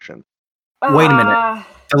interaction. Wait a minute. Ah,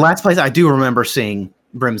 The last place I do remember seeing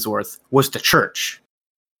Brimsworth was the church.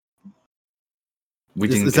 We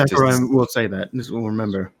didn't get Zechariah to will say that. This will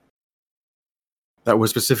remember. That was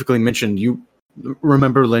specifically mentioned. You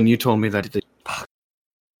remember, Lynn? You told me that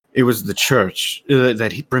it was the church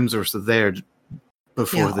that Brimsworth was there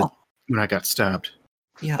before when I got stabbed.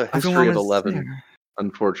 yeah, A history everyone of was 11. there.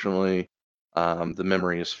 Unfortunately, the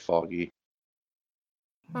memory is foggy.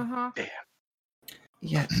 mhm.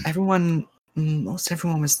 Yeah, most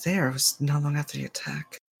everyone was there. It was not long after the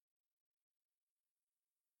attack.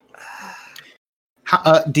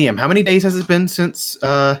 DM, how many days has it been since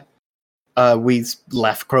we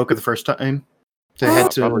left Croca the first time to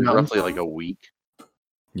head to the Probably mountains? roughly like a week.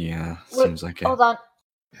 Yeah, Wait, seems like it. Hold on.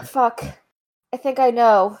 Fuck. I think I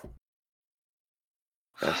know.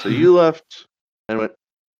 Yeah, so you left and went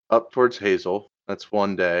up towards Hazel. That's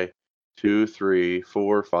 1 day. 2, 3,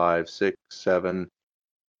 4, 5, 6, 7,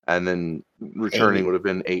 and then returning would have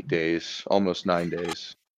been 8 days, almost 9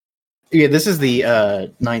 days. Yeah, this is the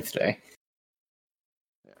 9th day.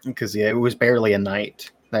 Because it was barely a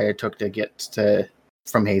night that it took to get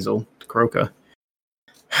from Hazel to Croca.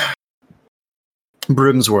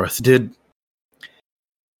 Brimsworth,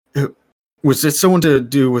 was it someone to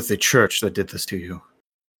do with the church that did this to you?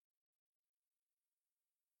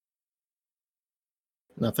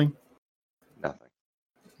 Nothing? Nothing.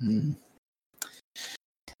 Hmm.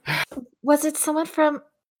 Was it someone from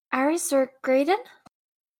Aris or Graydon?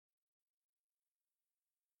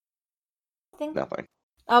 Nothing.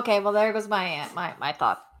 Okay, well there goes my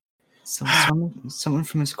thought. So someone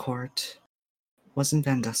from his court. Wasn't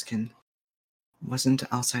Van Dusken. Wasn't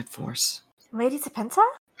outside force. Lady Sapensa?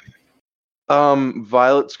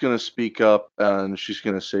 Violet's gonna speak up and she's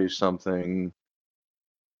gonna say something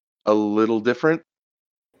a little different.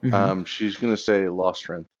 Mhm. She's gonna say lost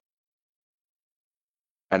strength.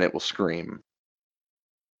 And it will scream.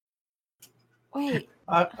 Wait,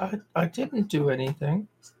 I didn't do anything.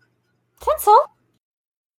 Tinsel?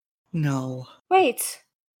 No. Wait.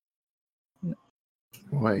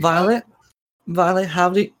 Wait. Violet?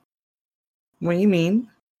 Violet, what do you mean?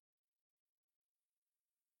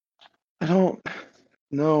 I don't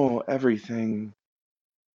know everything,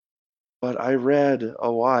 but I read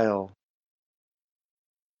a while.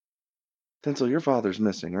 Tinsel, your father's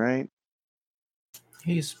missing, right?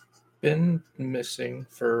 He's been missing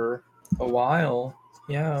for a while.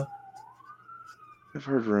 Yeah. I've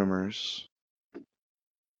heard rumors. I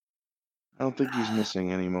don't think he's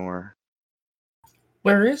missing anymore.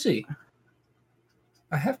 Where is he?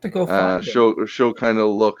 I have to go find him. She'll kind of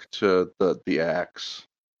look to the axe.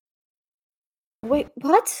 Wait,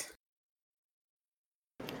 what?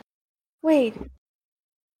 Wait,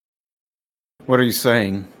 What are you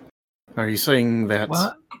saying? Are you saying that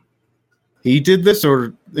What? he did this,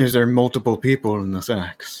 or is there multiple people in this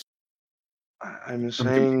axe? I'm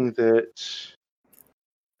saying that.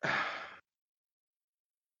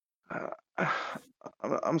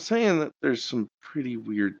 I'm saying that there's some pretty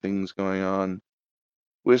weird things going on.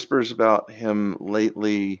 Whispers about him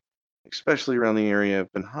lately, especially around the area,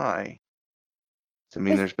 have been high. Does that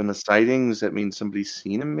mean Wait. there's been a sighting? Does that mean somebody's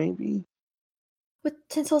seen him, maybe? with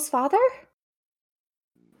Tinsel's father?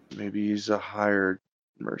 Maybe he's a hired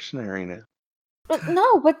mercenary now. But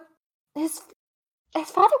no, but his His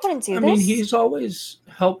father wouldn't do I this. mean, he's always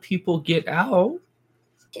helped people get out.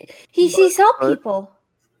 He's helped But- people.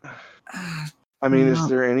 I mean, is No.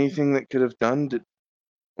 there anything that could have done to,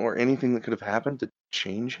 or anything that could have happened to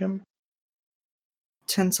change him?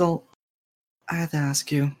 Tinsel, I have to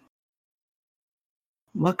ask you.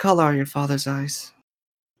 What color are your father's eyes?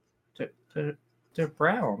 They're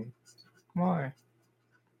brown. Why?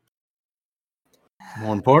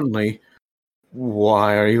 More importantly,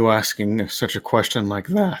 why are you asking such a question like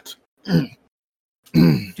that?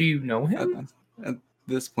 Do you know him? At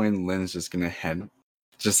this point, Lynn's just gonna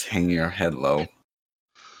just hanging her head low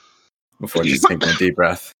before just taking a deep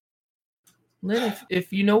breath. Lynn,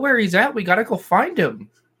 if you know where he's at, we gotta go find him.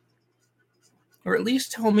 Or at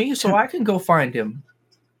least tell me so I can go find him.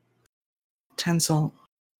 Tinsel,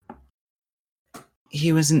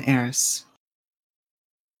 he was an heiress.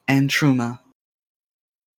 And Truma.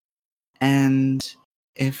 And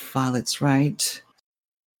if Violet's right,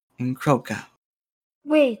 in Kroka.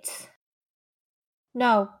 Wait.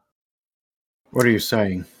 No. What are you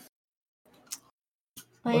saying?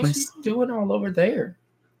 Like, What's he doing all over there?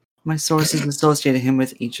 My sources associated him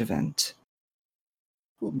with each event.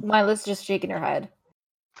 Mila's just shaking her head.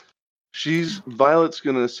 Violet's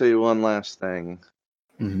gonna say one last thing.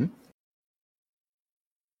 Mm-hmm.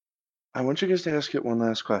 I want you guys to ask it one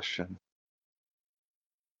last question.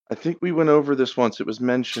 I think we went over this once. It was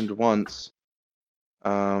mentioned once.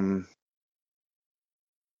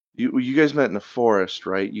 You guys met in a forest,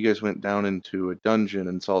 right? You guys went down into a dungeon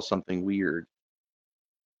and saw something weird.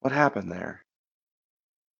 What happened there?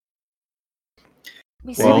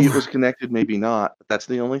 We Well- Maybe saw it was connected, maybe not. But that's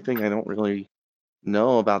the only thing I don't really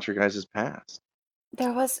know about your guys' past.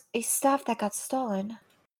 there was a staff that got stolen.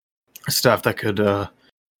 Stuff that could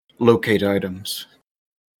locate items.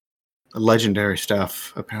 A legendary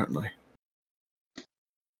stuff, apparently. I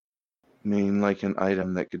mean, like an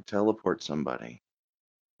item that could teleport somebody.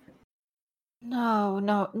 No.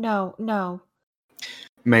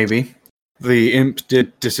 Maybe. The imp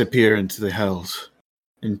did disappear into the hells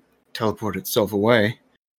and teleport itself away.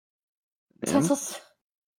 Man, Tinsel's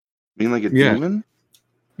you mean like a Yeah. demon?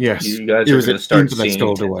 Yes. You guys it are was gonna an start imp that seeing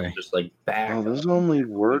stole it Tinsel away. just like back. Oh, those only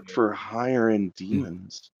work for higher end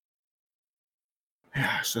demons.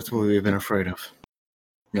 Yes, that's what we've been afraid of.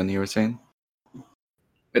 You were saying?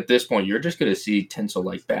 At this point, you're just gonna see Tinsel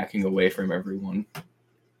like backing away from everyone.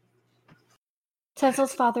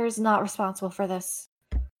 Tinsel's father is not responsible for this.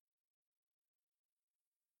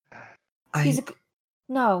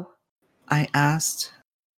 No. I asked.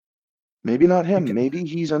 Maybe not him. Okay. Maybe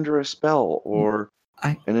he's under a spell or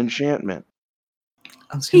I an enchantment.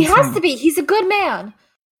 was He gonna has say, to be. He's a good man.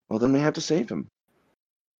 Well, then we have to save him.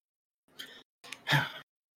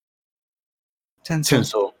 Tinsel.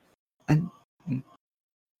 Tinsel.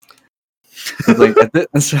 Like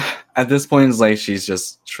at this point, it's like she's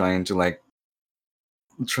just trying to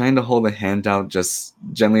hold a hand out, just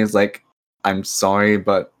gently. It's like, I'm sorry,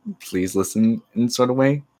 but please listen, in sort of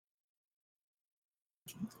way.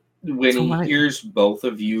 When So he what? hears both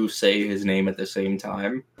of you say his name at the same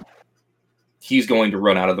time, he's going to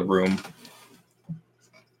run out of the room.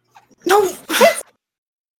 No.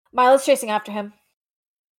 Mila's chasing after him.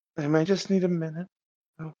 I might just need a minute.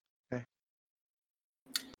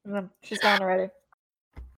 She's gone already.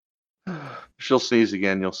 She'll sneeze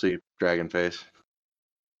again. You'll see dragon face.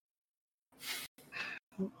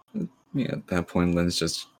 Yeah, at that point, Lynn's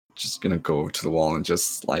just gonna go over to the wall and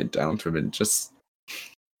just slide down to him and just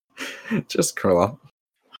curl up.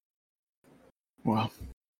 Well,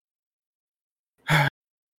 I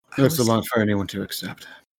that's a was- lot for anyone to accept.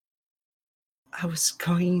 I was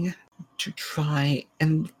going to try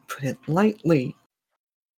and put it lightly.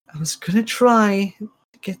 I was gonna try to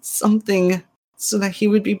get something so that he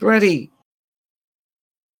would be ready.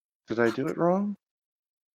 Did I do it wrong?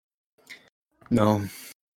 No.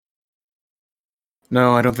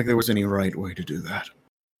 No, I don't think there was any right way to do that.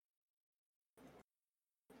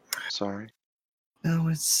 Sorry. No,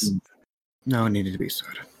 it's No, it needed to be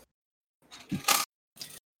said.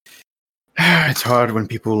 It's hard when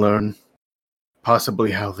people learn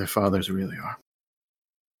possibly how their fathers really are.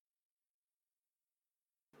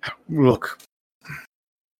 Look,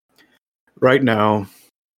 right now,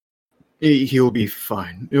 he'll be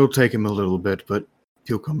fine. It'll take him a little bit, but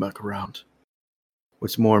he'll come back around.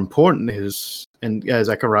 What's more important is, and as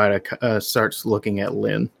Zachariah starts looking at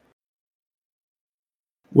Lynn,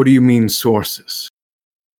 what do you mean sources?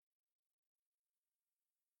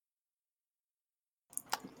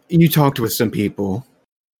 You talked with some people.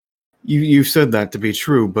 You said that to be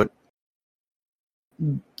true, but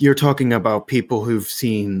you're talking about people who've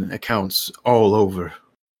seen accounts all over.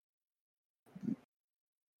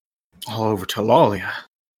 all over Talalia.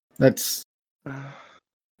 That's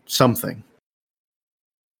something.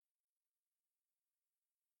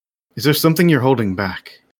 Is there something you're holding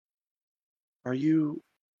back? Are you...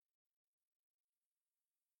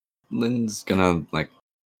 Lynn's gonna,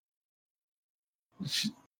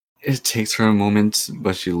 it takes her a moment,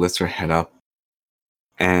 but she lifts her head up,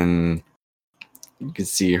 and you can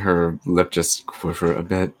see her lip just quiver a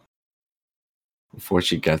bit before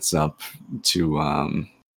she gets up to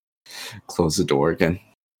close the door again.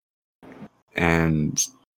 And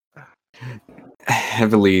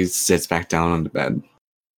heavily sits back down on the bed.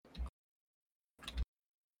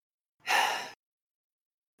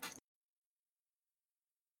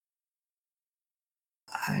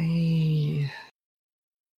 I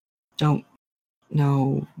don't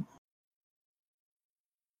know.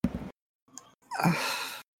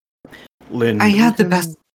 Lynn, I had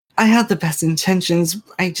the best intentions.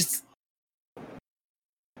 Have you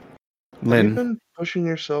Lynn, been pushing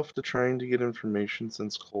yourself to trying to get information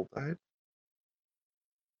since Cole died?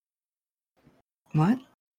 What?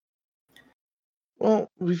 Well,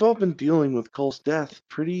 we've all been dealing with Cole's death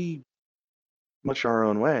pretty much our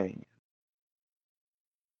own way.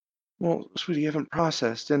 Well, sweetie, you haven't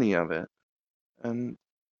processed any of it. And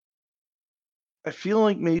I feel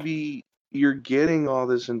like maybe you're getting all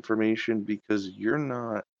this information because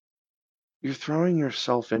you're throwing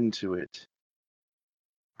yourself into it.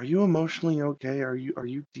 Are you emotionally okay? Are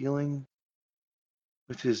you dealing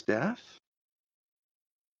with his death?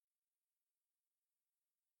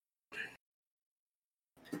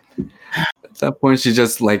 At that point, she's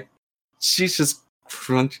just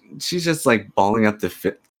balling up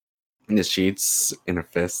the sheets in her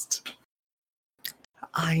fist.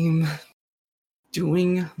 I'm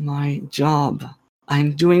doing my job.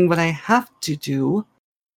 I'm doing what I have to do.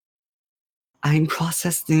 I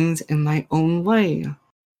process things in my own way.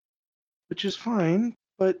 Which is fine,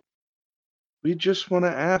 but we just want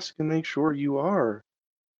to ask and make sure you are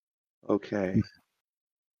okay.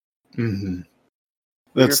 mm-hmm.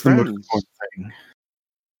 We're That's your the most friends. important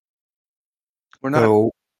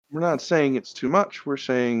thing. We're not saying it's too much. We're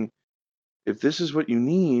saying if this is what you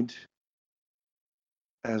need,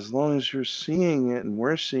 as long as you're seeing it and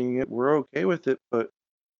we're seeing it, we're okay with it. But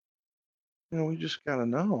we just gotta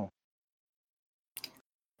know.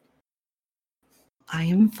 I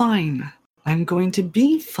am fine. I'm going to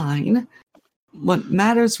be fine. What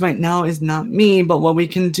matters right now is not me, but what we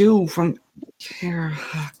can do from here.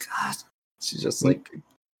 Oh, God. She's just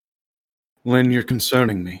Lynn, you're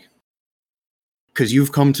concerning me. Because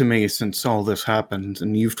you've come to me since all this happened,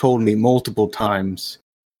 and you've told me multiple times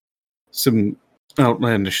some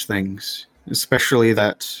outlandish things, especially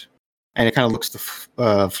that. And he kind of looks to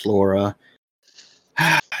Flora,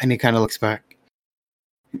 and he kind of looks back,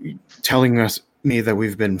 telling me that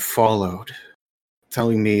we've been followed,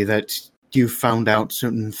 telling me that you found out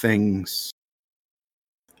certain things,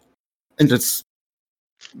 and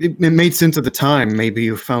it made sense at the time. Maybe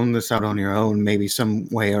you found this out on your own, maybe some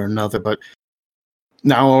way or another, but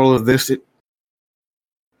now all of this,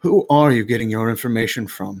 who are you getting your information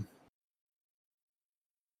from?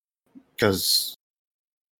 Because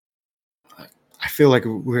I feel like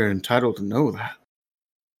we're entitled to know that.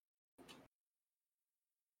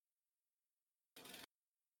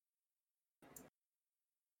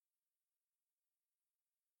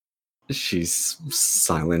 She's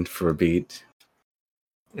silent for a beat,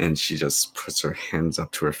 and she just puts her hands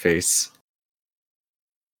up to her face.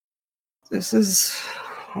 This is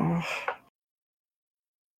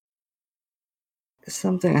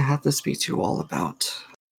something I have to speak to you all about.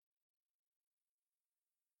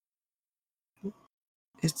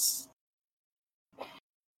 It's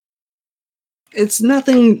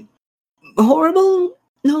nothing horrible,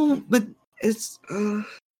 no, but it's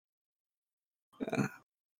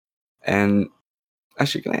and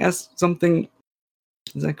actually, can I ask something,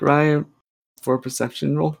 Zachariah, for a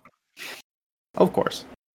perception roll? Of course.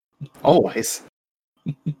 Always.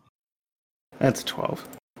 That's 12.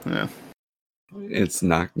 Yeah. It's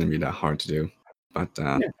not going to be that hard to do, but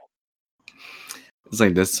it's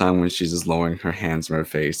like this time when she's just lowering her hands from her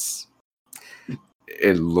face,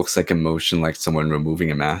 it looks like emotion, like someone removing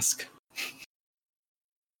a mask.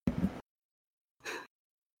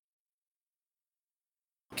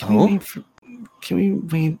 Can we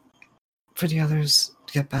wait for the others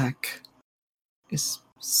to get back?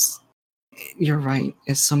 You're right.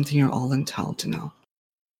 It's something you're all entitled to know.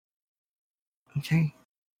 Okay?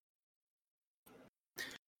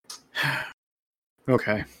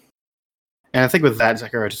 Okay. And I think with that,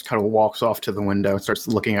 Zachariah just kind of walks off to the window and starts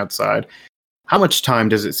looking outside. How much time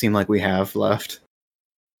does it seem like we have left?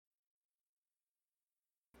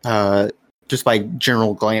 just by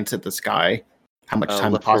general glance at the sky, how much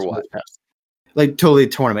time look for possibly what? has passed. Like, till the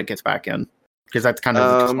tournament gets back in. Because that's kind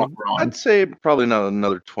of the clock we're on. I'd say probably not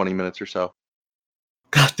another 20 minutes or so.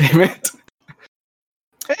 God damn it.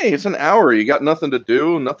 Hey, it's an hour. You got nothing to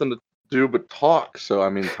do but talk. So, I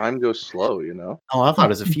mean, time goes slow, you know? Oh, I thought it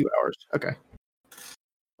was a few hours. Okay.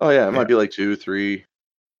 Oh, yeah, it might be like 2, 3.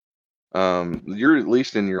 You're at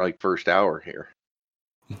least in your, like, first hour here.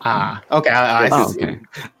 Okay. I see. Okay.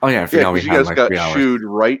 Oh, yeah, I Yeah, forgot we because you had guys like got 3 hours. shooed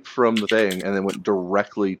right from the thing and then went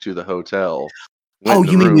directly to the hotel. Oh,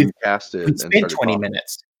 you mean we casted We and spent started 20 talking.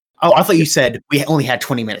 minutes. Oh, I thought you said we only had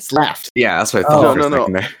 20 minutes left. Yeah, that's what I thought Oh. for a No.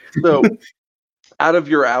 second there. So, out of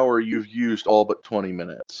your hour, you've used all but 20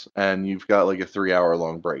 minutes, and you've got like a 3-hour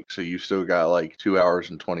long break. So you've still got like 2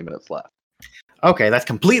 hours and 20 minutes left. Okay, that's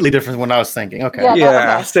completely different than what I was thinking. Okay. Yeah.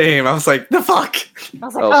 Yeah, okay. same. I was like, the fuck? I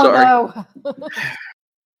was like, Oh, oh, sorry. no.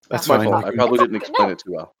 That's My fine. fault. I probably didn't explain No. it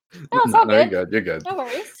too well. No, it's all No, you're good. good. You're good. No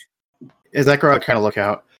worries. Zachariah kind of look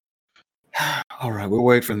out. All right, we'll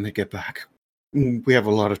wait for them to get back. We have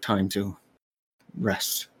a lot of time to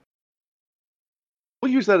rest.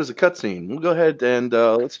 We'll use that as a cutscene. We'll go ahead and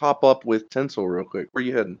let's hop up with Tinsel real quick. Where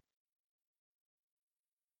you heading?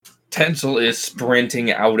 Tencel is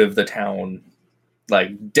sprinting out of the town,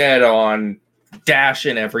 like dead on, dash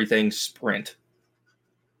and everything, sprint.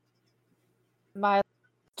 My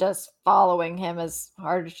just following him as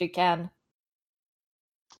hard as she can.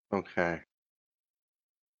 Okay.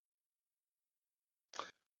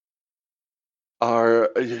 Roll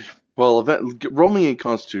me a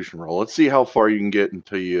Constitution roll. Let's see how far you can get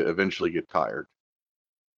until you eventually get tired.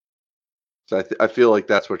 So I feel like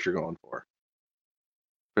that's what you're going for.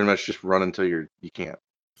 Pretty much just run until you can't.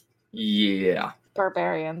 Yeah.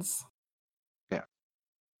 Barbarians.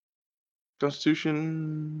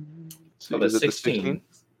 Constitution. So the is it the 16.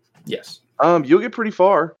 Yes. You'll get pretty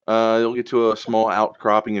far. You'll get to a small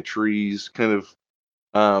outcropping of trees, kind of.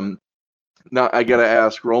 Now I gotta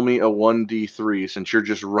ask. Roll me a 1d3 since you're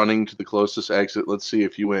just running to the closest exit. Let's see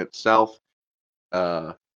if you went south,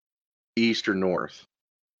 east, or north,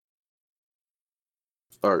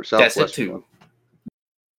 or That's southwest. it too.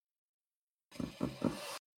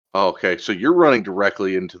 Okay, so you're running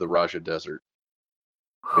directly into the Raja Desert,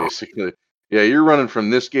 basically. Yeah, you're running from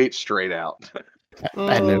this gate straight out.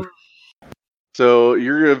 Bad move. So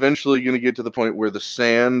you're eventually going to get to the point where the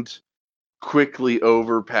sand quickly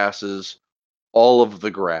overpasses all of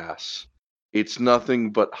the grass. It's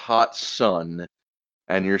nothing but hot sun,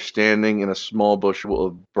 and you're standing in a small bushel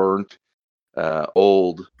of burnt,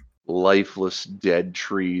 old, lifeless, dead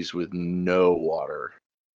trees with no water.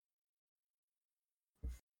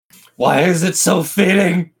 Why is it so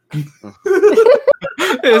fitting?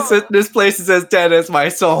 This place is as dead as my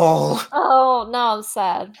soul. Oh, no, I'm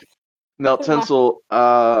sad. Now, Tinsel,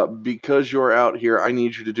 because you're out here, I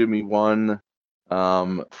need you to do me one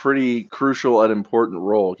pretty crucial and important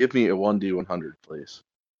roll. Give me a 1d100, please.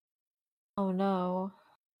 Oh, no.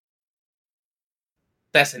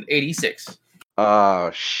 That's an 86.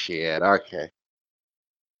 Oh, shit. Okay.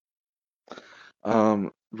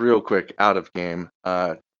 Real quick, out of game.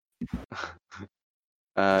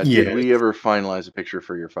 Did we ever finalize a picture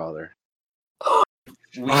for your father?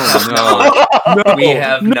 We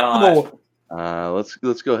have not.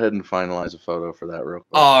 Let's go ahead and finalize a photo for that real quick.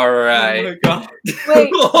 All right. Oh my god. Wait,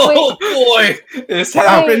 Oh boy, It's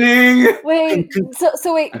happening. wait.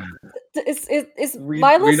 So wait. Is We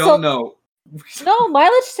Milo still? don't know. No,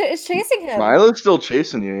 Milo's is chasing him. Milo's still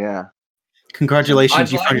chasing you, yeah.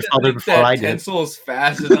 Congratulations, you found your father before I did. Tencel is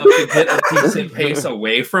fast enough to get a decent pace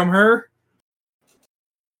away from her.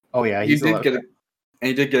 Oh yeah, You did get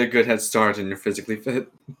a good head start, and you're physically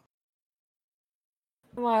fit.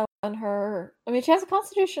 Milo and her. I mean, she has a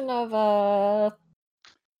constitution of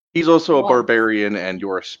He's also a What? barbarian, and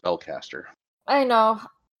you're a spellcaster. I know.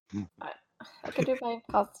 I could do my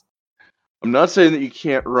cost. I'm not saying that you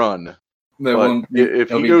can't run, There but won't be- if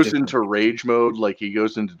it'll he be goes different. into rage mode, like he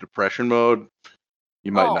goes into depression mode,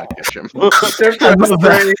 you might not catch him. Well, that's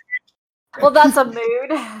a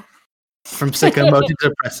mood. From sicko mode to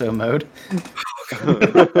depresso mode.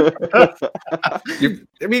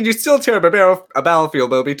 You still tear up a battlefield,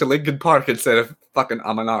 but it'll be to Lincoln Park instead of fucking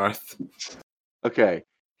Amanarth. Okay,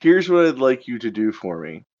 here's what I'd like you to do for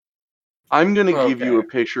me. I'm going to give you a Okay.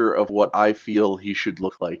 picture of what I feel he should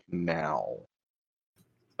look like now.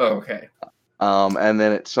 Okay. And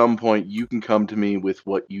then at some point, you can come to me with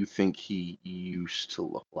what you think he used to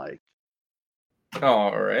look like.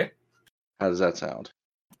 All right. How does that sound?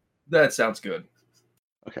 That sounds good.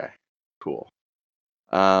 Okay, cool.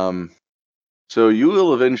 So you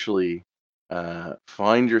will eventually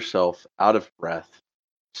find yourself out of breath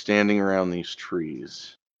standing around these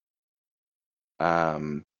trees.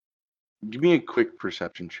 Give me a quick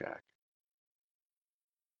perception check.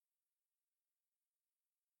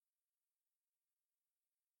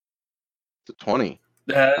 It's a 20.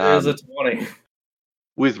 That is a 20.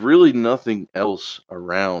 With really nothing else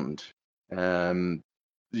around,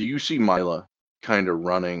 you see Mila kind of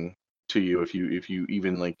running to you if you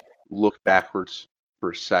even like look backwards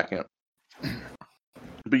for a second.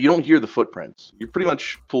 But you don't hear the footprints. You're pretty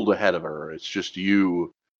much pulled ahead of her. It's just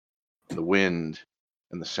you, and the wind,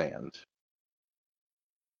 and the sand.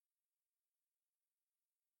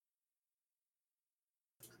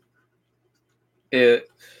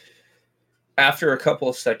 After a couple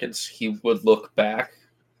of seconds, he would look back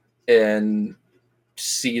and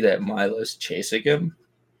see that Mila's chasing him,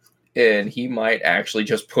 and he might actually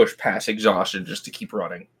just push past exhaustion just to keep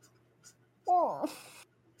running. Oh.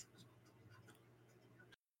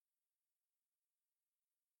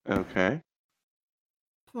 Okay.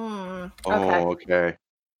 Okay. Oh, okay.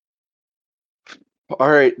 All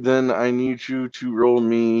right, then I need you to roll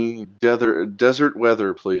me desert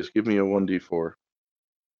weather, please. Give me a 1d4.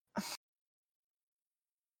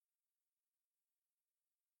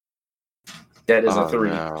 That is a 3.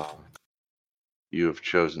 No. You have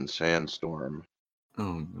chosen sandstorm.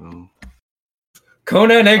 Oh no.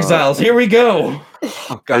 Conan Exiles, here we go.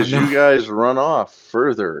 Oh god, As no. you guys run off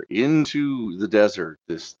further into the desert,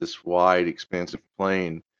 this wide, expansive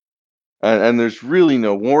plain, and there's really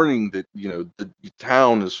no warning that the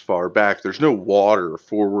town is far back. There's no water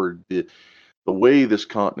forward. The way this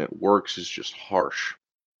continent works is just harsh.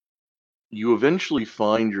 You eventually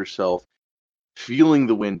find yourself feeling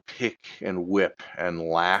the wind pick and whip and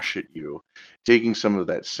lash at you, taking some of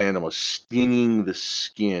that sand, almost stinging the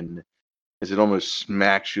skin as it almost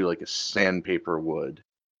smacks you like a sandpaper would.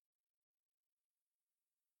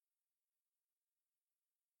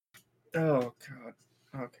 Oh god.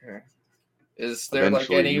 Okay. Is there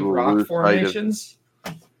Eventually, like any you will rock lose sight of- formations?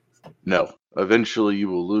 No. Eventually, you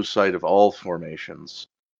will lose sight of all formations,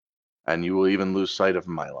 and you will even lose sight of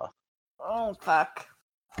Mila. Oh fuck.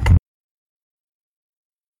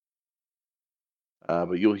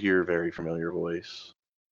 But you'll hear a very familiar voice.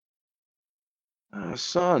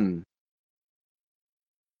 Son.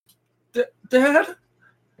 Dad?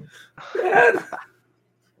 Dad?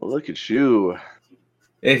 Well, look at you.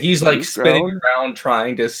 And he's Are like you spinning ground? around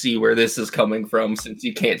trying to see where this is coming from since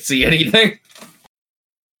he can't see anything.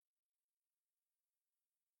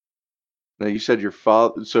 Now, you said your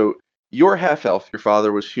father. So you're half elf. Your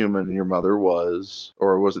father was human, and your mother was,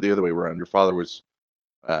 or was it the other way around? Your father was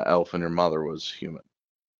elf, and your mother was human,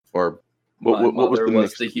 or what was mother the was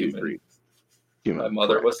mix the that you human. agreed? Human. My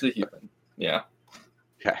mother correct. was the human. Yeah.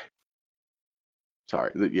 Okay.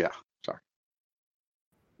 Sorry. Yeah. Sorry.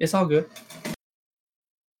 It's all good.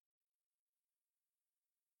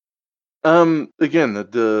 Again,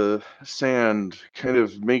 the sand kind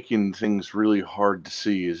of making things really hard to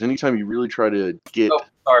see. Is anytime you really try to get. Oh,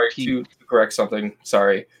 sorry, He- to correct something.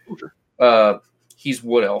 Sorry. Sure. He's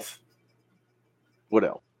wood elf. What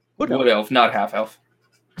else? Wood elf, not half elf.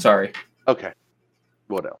 Sorry. Okay.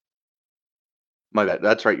 What else? My bad.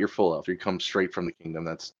 That's right. You're full elf. You come straight from the kingdom.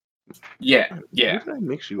 That's. Yeah. What Yeah. did I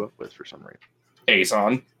mix you up with for some reason?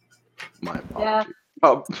 Aeson. My Yeah. apologies.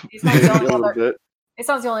 Oh, He's not the a only little other- bit. It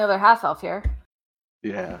sounds the only other half elf here.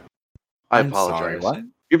 Yeah. I I'm apologize. sorry, what?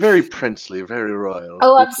 You're very princely, very royal.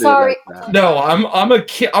 Oh, I'm Let's say it sorry. like that. No, I'm a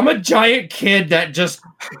kid. I'm a giant kid that just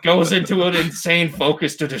goes into an insane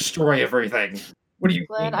focus to destroy everything. What do you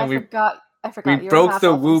Glenn, mean? I we- forgot. we you're a broke half the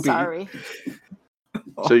elf, I'm wooby. Sorry.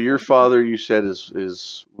 So your father, you said,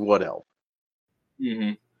 is what elf?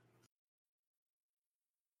 Mhm.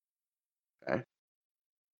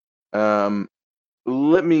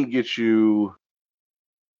 Let me get you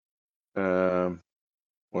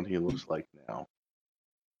what he looks like now.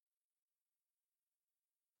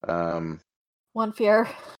 One fear.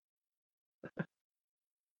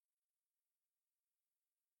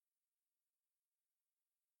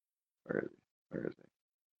 Where is he?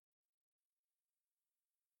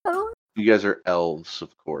 Oh. You guys are elves,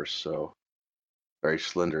 of course, so very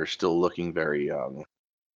slender, still looking very young.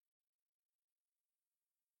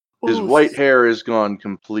 His Ooh, white hair has gone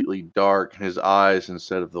completely dark, and his eyes,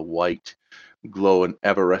 instead of the white, glow an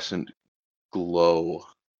evanescent glow,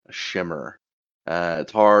 a shimmer.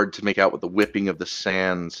 It's hard to make out with the whipping of the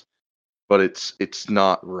sands, but it's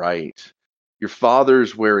not right. Your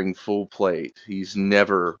father's wearing full plate. He's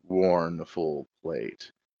never worn a full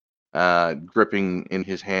plate. Gripping in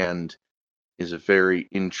his hand is a very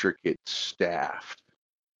intricate staff.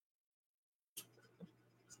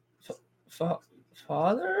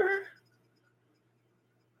 Father?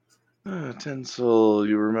 Tinsel,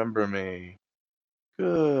 you remember me.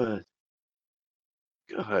 Good.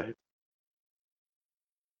 Good.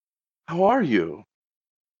 How are you?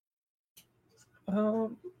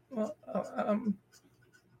 Um, uh, um,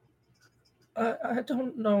 I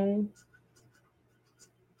don't know.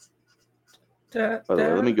 By the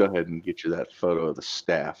way, let me Dad. go ahead and get you that photo of the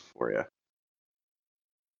staff for you.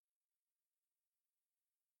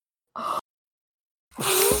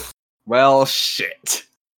 Well, shit.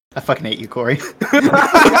 I fucking hate you, Corey.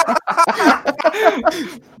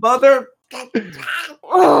 Mother.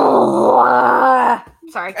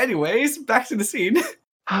 Sorry. Anyways, back to the scene.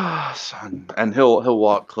 Ah, son. And he'll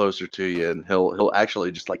walk closer to you, and he'll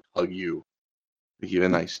actually just like hug you, give you a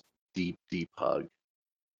nice deep hug.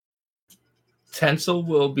 Tencel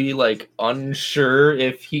will be like unsure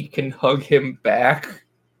if he can hug him back,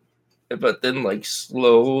 but then like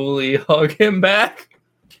slowly hug him back.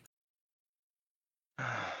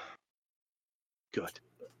 Good.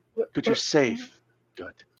 Good, you're safe.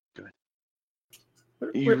 Good.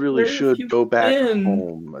 You Where really have should you go back been?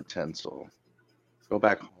 home, Tinsel. Go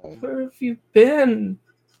back home. Where have you been?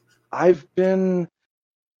 I've been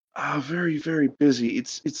very, very busy.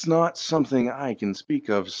 It's not something I can speak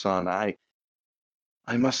of, son. I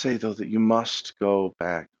must say though that you must go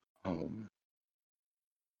back home.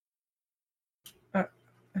 I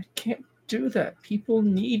can't do that. People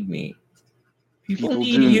need me. People need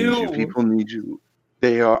do you. need you. People need you.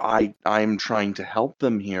 I'm trying to help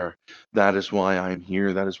them here. That is why I'm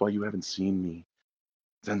here. That is why you haven't seen me.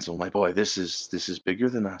 Denzel, my boy, this is bigger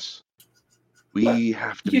than us. We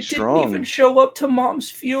have to be You didn't strong. even show up to Mom's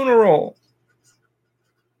funeral.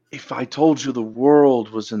 If I told you the world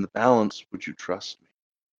was in the balance, would you trust me?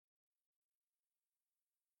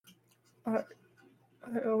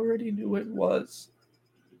 I already knew it was.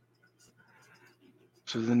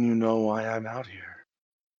 So then you know why I'm out here.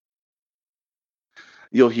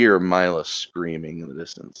 You'll hear Mila screaming in the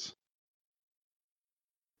distance.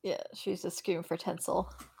 Yeah, she's just screaming for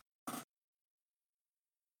Tinsel.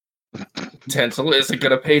 Tencel isn't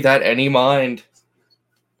gonna pay that any mind.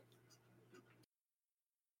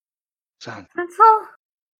 Son, Tinsel?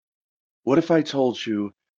 what if I told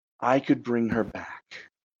you I could bring her back?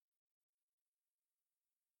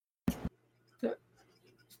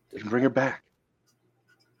 I can bring her back.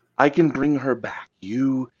 I can bring her back.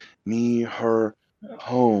 You, me, her,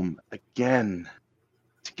 home again.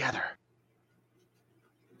 Together.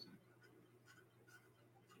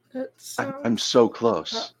 I'm so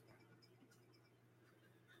close.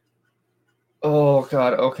 Oh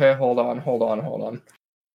god, okay, hold on.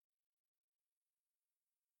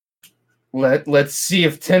 Let's see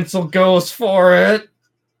if Tinsel goes for it.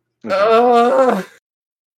 Okay.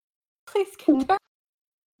 Please get her.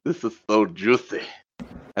 This is so juicy.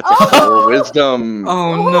 That's a core wisdom.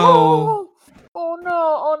 Oh no. Oh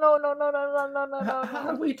no! Oh no!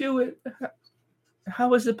 How do we do it?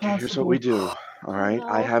 How is it Okay, possible? here's what we do. All right, no.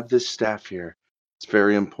 I have this staff here. It's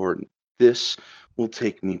very important. This will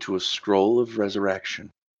take me to a scroll of resurrection.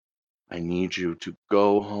 I need you to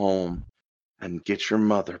go home and get your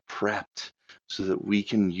mother prepped so that we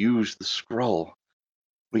can use the scroll.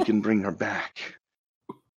 We can bring her back.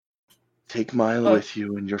 Take Mila with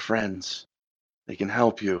you and your friends. They can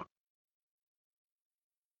help you.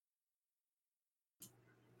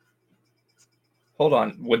 Hold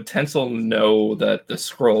on. Would Tencel know that the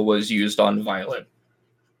scroll was used on Violet?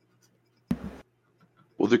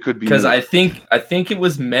 Well, there could be Because more. I think it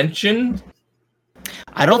was mentioned.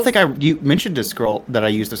 I don't think you mentioned a scroll that I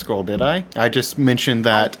used a scroll, did I? I just mentioned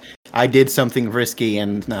that I did something risky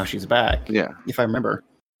and now she's back. Yeah. If I remember.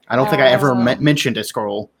 I don't think I ever Oh. mentioned a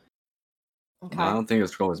scroll. Okay. No, I don't think the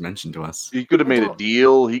scroll was mentioned to us. He could have I made a don't-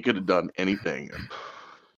 deal. He could have done anything.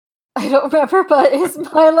 I don't remember, but is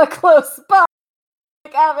Mila close by?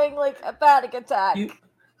 Like having like a panic attack.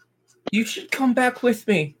 You should come back with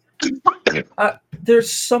me.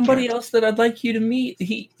 There's somebody else that I'd like you to meet.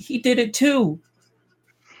 He did it too.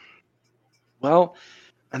 Well,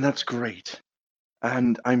 and that's great.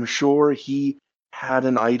 And I'm sure he had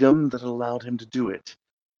an item that allowed him to do it.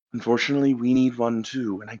 Unfortunately, we need one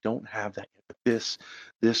too, and I don't have that yet. But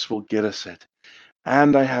this will get us it.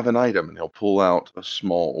 And I have an item, and he'll pull out a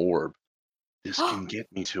small orb. This can get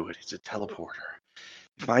me to it. It's a teleporter.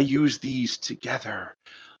 If I use these together,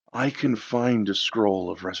 I can find a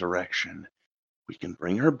scroll of resurrection. We can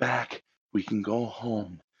bring her back. We can go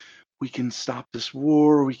home. We can stop this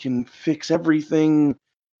war. We can fix everything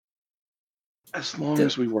as long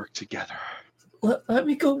as we work together. Let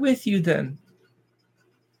me go with you then.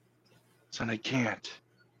 Son, I can't.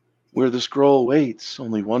 Where the scroll waits,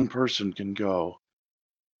 only one person can go.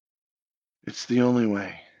 It's the only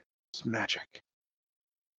way. It's magic.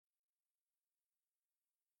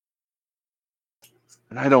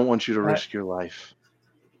 And I don't want you to risk your life.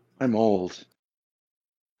 I'm old.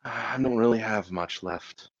 I don't really have much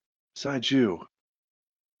left. Besides you.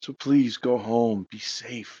 So please go home. Be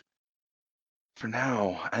safe. For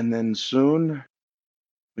now. And then soon,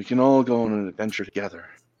 we can all go on an adventure together.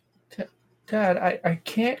 Dad, I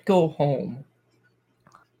can't go home.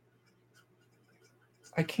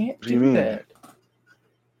 I can't What do you mean? that.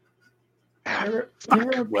 There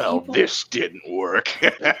are Well, people... this didn't work.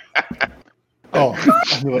 Oh,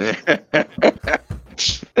 I knew it.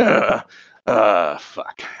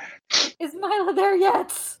 Fuck. Is Mila there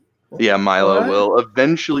yet? Yeah, Milo What? will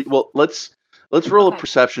eventually. Well, let's roll a Okay.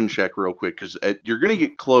 perception check real quick because you're gonna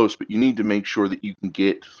get close, but you need to make sure that you can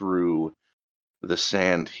get through the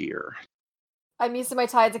sand here. I'm using my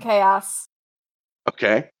Tides of Chaos.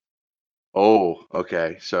 Okay. Oh,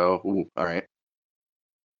 okay. So, all right.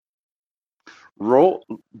 Roll.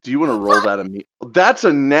 Do you want to roll that immediately? That's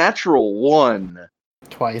a natural one.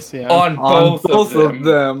 Twice, yeah. On both of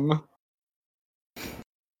them.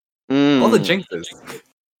 All the Mm. jinxes.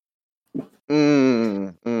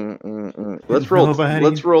 Let's roll. Nobody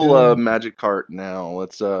Let's roll a doing- magic cart now.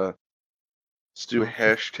 Let's do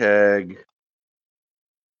hashtag.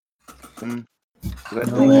 Did I think-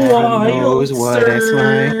 Nobody knows what it's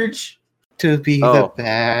like Surge. to be Oh, the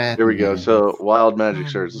bad. Here we go. man. So wild magic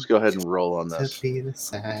surge. Let's go ahead and roll on To this. be the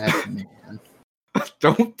sad man.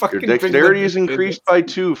 Don't fucking Your bring dexterity the- is increased by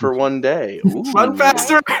 2 for one day. Ooh. Run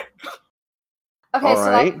faster! Okay, All so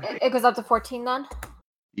right. it goes up to 14 then?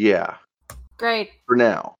 Yeah, Great. for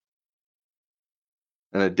now.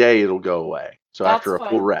 In a day, it'll go away. So That's after a full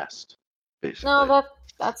fine. rest, basically. No,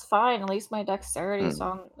 that's fine. At least my dexterity Hmm.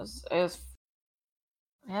 song is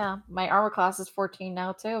yeah. My armor class is 14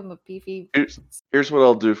 now too. I'm a beefy. Here's what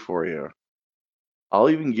I'll do for you. I'll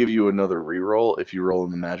even give you another reroll if you roll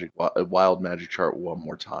in the wild magic chart one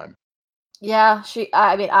more time. Yeah,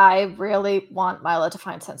 I really want Mila to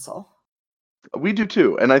find Tinsel. We do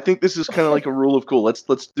too, and I think this is kind of like a rule of cool. Let's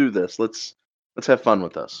do this. Let's have fun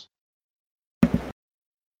with this.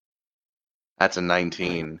 That's a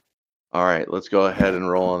 19. All right, let's go ahead and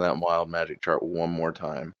roll on that wild magic chart one more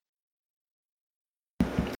time.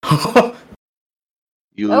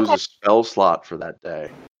 You lose Okay. a spell slot for that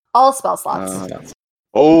day. All spell slots.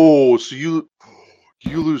 Oh, so you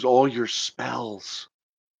lose all your spells.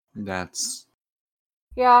 That's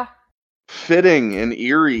Yeah. Fitting and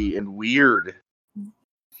eerie and weird.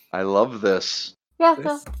 I love this. Yeah.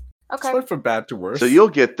 this. Okay. Went from bad to worse. So you'll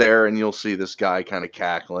get there and you'll see this guy kind of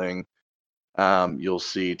cackling. You'll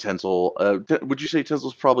see Tinsel. Would you say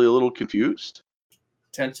Tinsel's probably a little confused?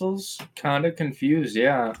 Tensel's kind of confused,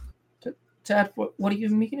 yeah. Dad, what do you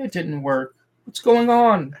mean it didn't work? What's going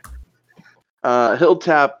on? He'll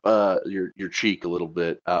tap your cheek a little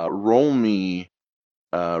bit. Roll me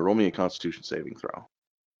a Constitution saving throw.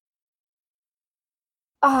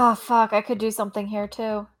 Oh fuck! I could do something here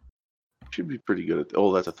too. Should be pretty good at.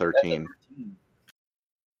 Oh, that's a 13.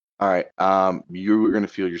 All right. You're gonna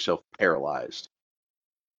feel yourself paralyzed.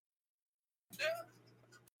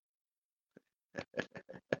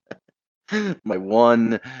 My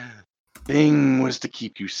one thing was to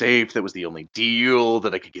keep you safe. That was the only deal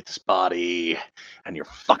that I could get this body. And you're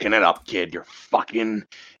fucking it up, kid. You're fucking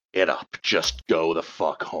it up. Just go the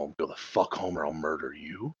fuck home. Go the fuck home or I'll murder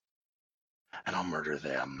you. And I'll murder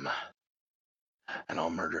them. And I'll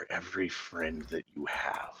murder every friend that you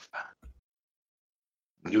have.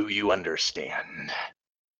 Do you understand?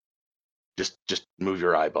 Just move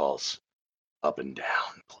your eyeballs up and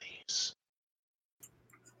down, please.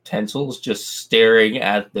 Tensel's just staring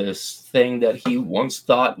at this thing that he once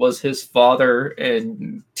thought was his father,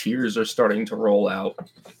 and tears are starting to roll out.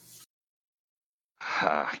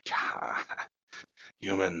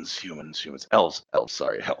 Humans. Elves,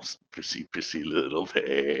 sorry, elves. Pissy, little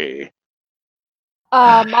pay.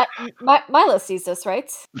 Mila sees this,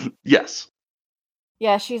 right? Yes.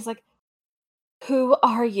 Yeah, she's like, "Who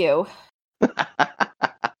are you?"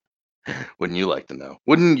 Wouldn't you like to know?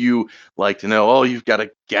 Wouldn't you like to know? Oh, you've got a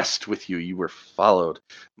guest with you. You were followed.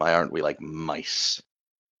 My, aren't we like mice?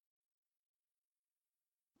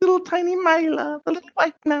 Little tiny Mila, the little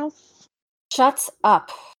white mouse. Shut up.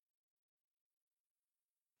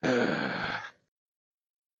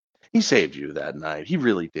 He saved you that night. He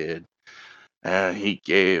really did. And he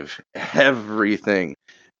gave everything.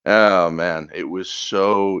 Oh, man. It was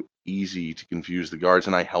so easy to confuse the guards,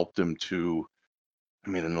 and I helped him to. I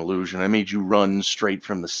made an illusion. I made you run straight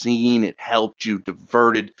from the scene. It helped you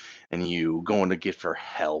diverted, and you going to get for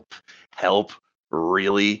help. Help?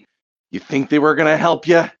 Really? You think they were going to help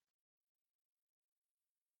you?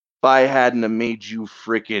 If I hadn't have made you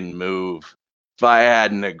frickin' move, if I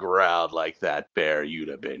hadn't have growled like that bear, you'd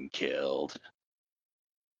have been killed.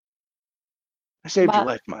 I saved your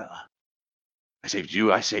life, Mila. I saved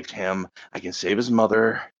you, I saved him. I can save his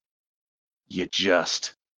mother. You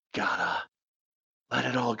just gotta let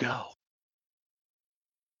it all go.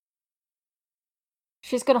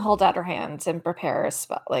 She's gonna hold out her hands and prepare a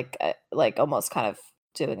spell, like almost kind of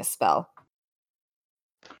doing a spell.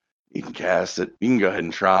 You can cast it. You can go ahead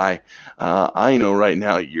and try. I know right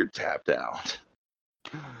now you're tapped out.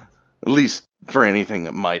 At least for anything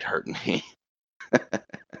that might hurt me.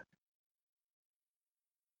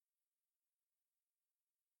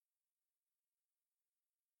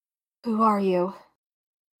 Who are you?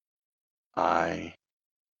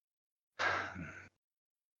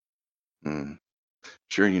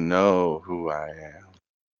 Sure you know who I am.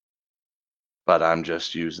 But I'm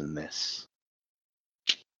just using this.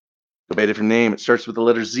 Go by a different name. It starts with the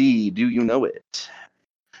letter Z. Do you know it?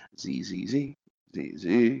 Z, Z, Z, Z,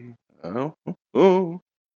 Z. Oh, oh, oh.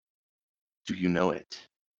 Do you know it?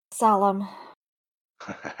 Salam.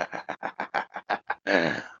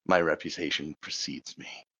 My reputation precedes me.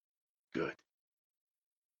 Good.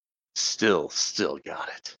 Still got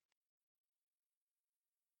it.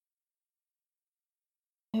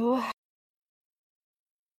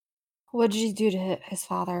 What did you do to his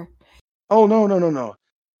father? Oh, no.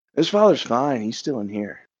 His father's fine. He's still in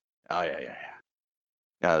here. Oh, yeah.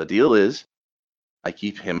 Now, the deal is, I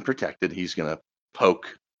keep him protected. He's going to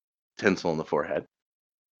poke Tinsel in the forehead.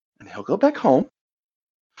 And he'll go back home.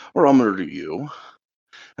 Or I'll murder you.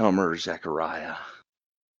 And I'll murder Zachariah.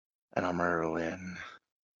 And I'll murder Lynn.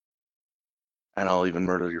 And I'll even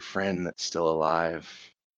murder your friend that's still alive.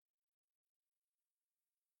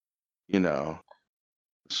 You know,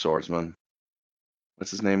 the swordsman.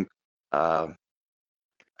 What's his name? Clay.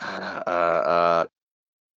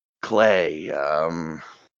 Cole?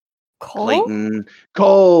 Clayton.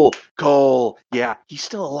 Cole. Yeah, he's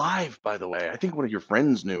still alive, by the way. I think one of your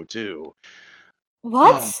friends knew, too.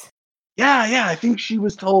 What? Yeah, I think she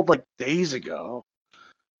was told, like, days ago.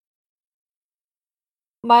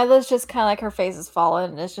 Mila's just kind of like, her face is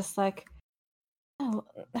fallen, and it's just like, oh.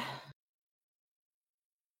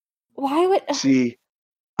 Why would... See,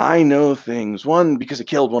 I know things. One, because it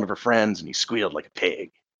killed one of her friends, and he squealed like a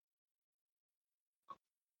pig.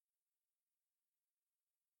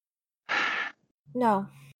 No.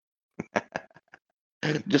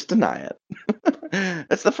 Just deny it.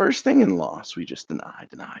 That's the first thing in loss. We just deny.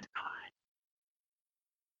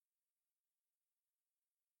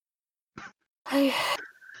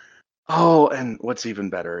 Oh, and what's even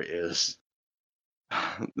better is,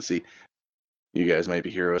 see, you guys might be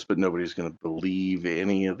heroes, but nobody's going to believe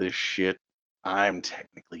any of this shit. I'm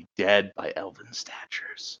technically dead by elven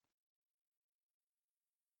statures.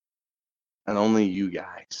 And only you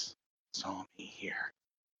guys saw me here.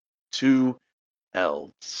 2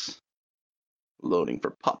 elves loading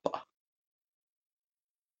for Papa.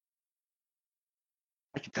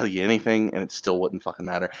 I could tell you anything, and it still wouldn't fucking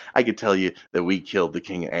matter. I could tell you that we killed the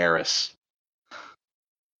King Eris.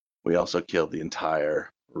 We also killed the entire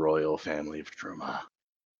royal family of Druma.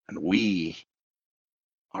 And we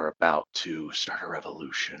are about to start a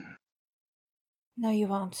revolution. No, you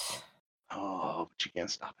won't. Oh, but you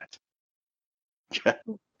can't stop it.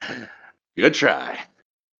 Good try.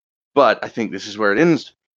 But I think this is where it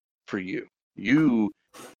ends for you. You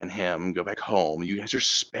and him go back home. You guys are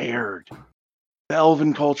spared. The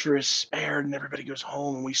elven culture is spared, and everybody goes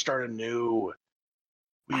home, and we start anew.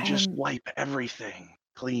 We just wipe everything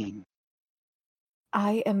clean.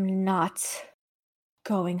 I am not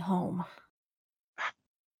going home.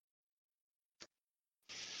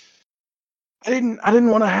 I didn't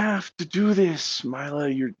want to have to do this, Mila.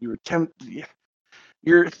 You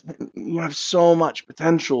have so much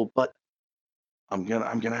potential, but I'm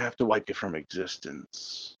gonna have to wipe you from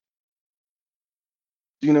existence.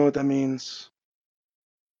 Do you know what that means?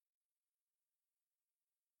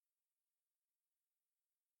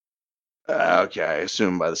 Okay, I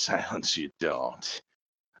assume by the silence you don't.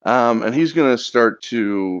 And he's gonna start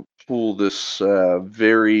to pull this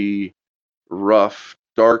very rough,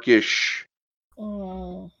 darkish,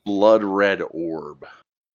 blood red orb.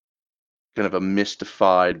 Kind of a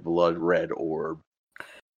mystified blood red orb.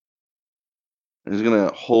 And he's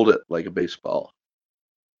gonna hold it like a baseball.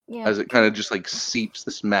 Yeah. As it kind of just like seeps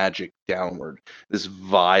this magic downward. This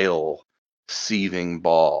vile, seething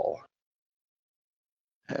ball.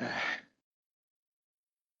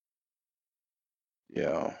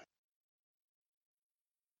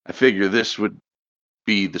 I figure this would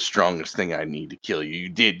be the strongest thing I need to kill you. You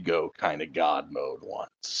did go kind of god mode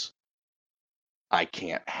once. I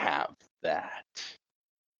can't have that.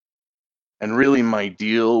 And really, my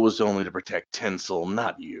deal was only to protect Tinsel,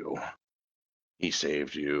 not you. He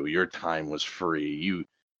saved you. Your time was free. You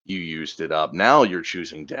used it up. Now you're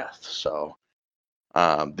choosing death. So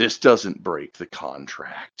this doesn't break the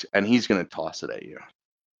contract. And he's going to toss it at you.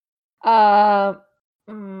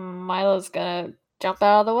 Milo's gonna jump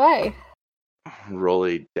out of the way. Roll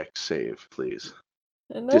a dex save, please.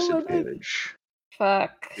 No, Disadvantage.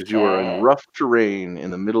 Fuck. Because you are in rough terrain in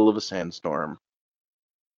the middle of a sandstorm.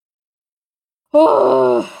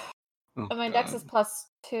 Oh, Oh, my dex is God.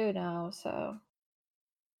 +2 now, so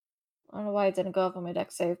I don't know why it didn't go up on my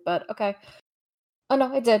dex save, but okay. Oh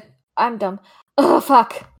no, it did. I'm dumb. Oh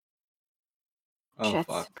fuck. Oh, Shit.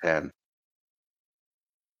 fuck. 10.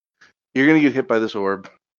 You're going to get hit by this orb.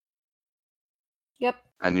 Yep.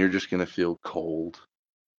 And you're just going to feel cold.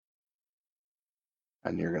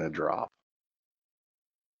 And you're going to drop.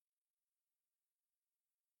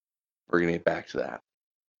 We're going to get back to that.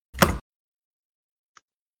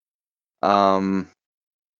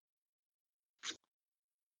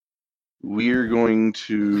 We're going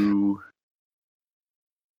to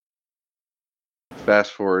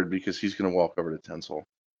fast forward because he's going to walk over to Tinsel.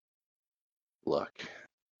 Look,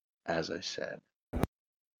 as I said,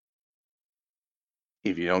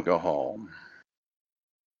 if you don't go home,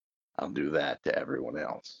 I'll do that to everyone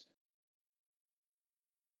else.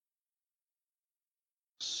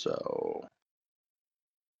 So,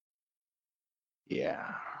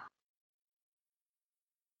 yeah.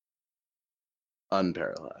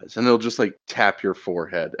 Unparalyzed. And he'll just like tap your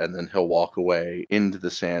forehead and then he'll walk away into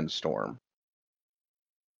the sandstorm.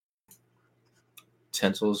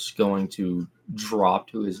 Tinsel's going to drop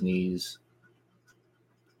to his knees,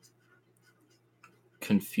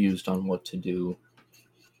 confused on what to do,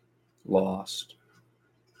 lost.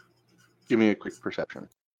 Give me a quick perception.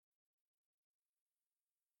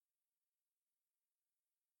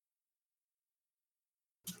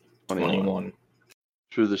 21.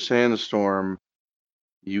 Through the sandstorm,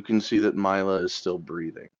 you can see that Mila is still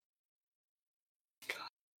breathing.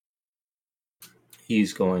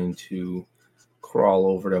 He's going to crawl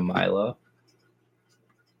over to Mila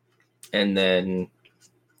and then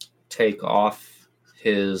take off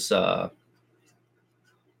his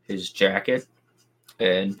jacket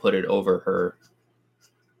and put it over her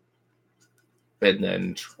and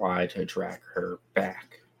then try to drag her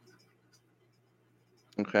back.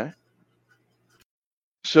 Okay.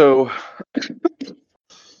 So,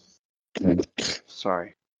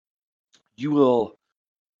 sorry. You will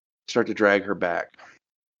start to drag her back.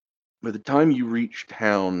 By the time you reach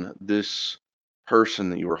town, this person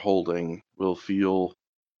that you were holding will feel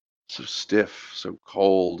so stiff, so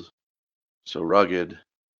cold, so rugged.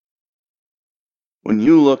 When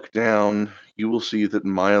you look down, you will see that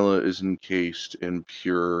Mila is encased in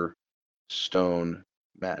pure stone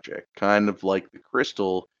magic, kind of like the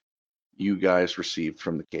crystal you guys received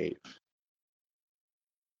from the cave.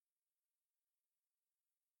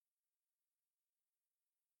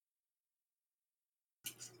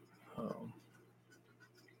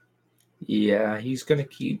 Yeah, he's going to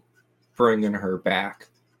keep bringing her back.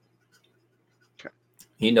 Okay.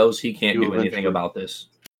 He knows he can't You do anything eventually- about this.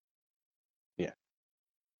 Yeah.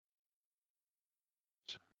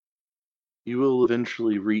 You will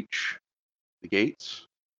eventually reach the gates.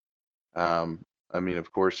 I mean,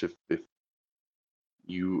 of course, if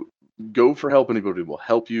you go for help, anybody will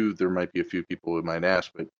help you. There might be a few people who might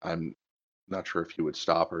ask, but I'm not sure if you would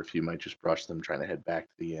stop or if you might just brush them trying to head back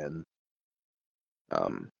to the inn.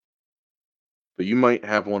 But you might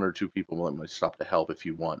have one or two people that might stop to help if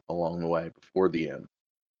you want along the way before the inn.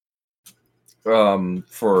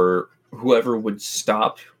 For whoever would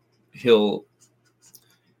stop, he'll,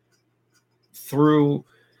 through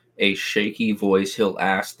a shaky voice, he'll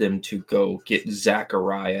ask them to go get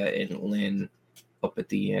Zachariah and Lynn up at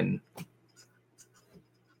the inn.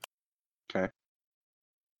 Okay.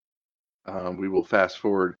 We will fast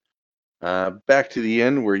forward back to the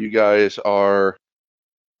inn where you guys are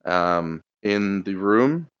in the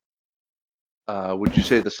room. Would you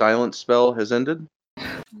say the silence spell has ended?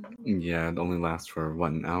 Yeah, it only lasts for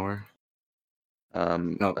 1 hour.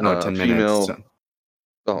 No, 10 female... minutes.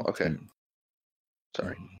 Oh, okay. 10.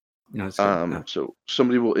 Sorry. No, it's good. No. So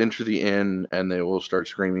somebody will enter the inn and they will start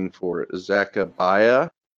screaming for Zachariah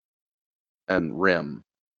and Rim.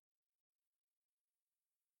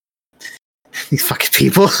 These fucking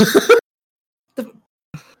people.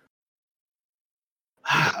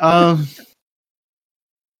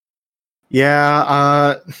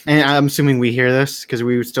 Yeah, and I'm assuming we hear this because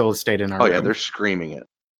we still stayed in our Oh room. yeah, they're screaming it.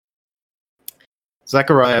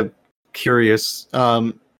 Zachariah, curious,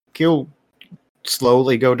 he'll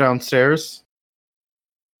slowly go downstairs.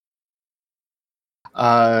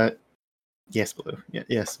 Yes, Blue.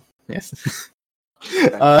 Yes. This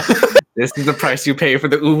is the price you pay for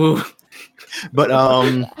the uwu. But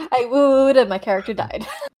I wooed and my character died.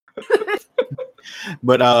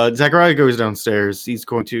 But Zachariah goes downstairs. He's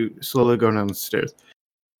going to slowly go downstairs.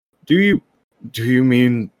 Do you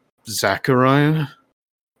mean Zachariah?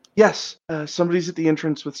 Yes, somebody's at the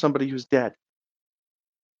entrance with somebody who's dead.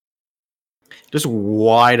 Just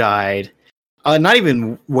wide-eyed. Not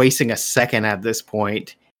even wasting a second at this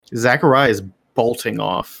point. Zachariah is bolting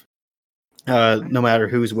off. No matter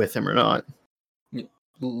who's with him or not.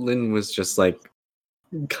 Lynn was just like,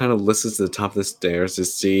 kind of listens to the top of the stairs to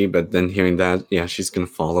see, but then hearing that, yeah, she's gonna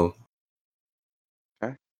follow.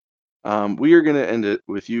 Okay. We are gonna end it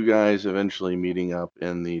with you guys eventually meeting up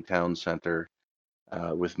in the town center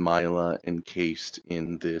with Mila encased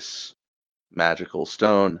in this magical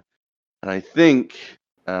stone. And I think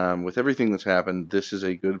with everything that's happened, this is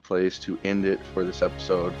a good place to end it for this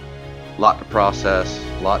episode. A lot to process,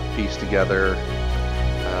 a lot to piece together.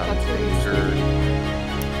 Things are...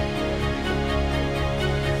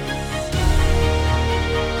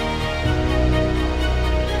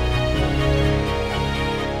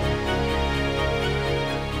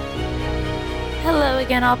 Hello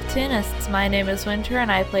again, Opportunists. My name is Winter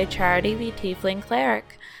and I play Charity, the Tiefling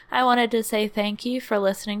Cleric. I wanted to say thank you for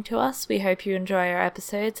listening to us. We hope you enjoy our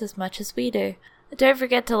episodes as much as we do. Don't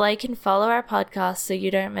forget to like and follow our podcast so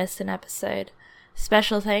you don't miss an episode.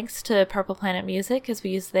 Special thanks to Purple Planet Music as we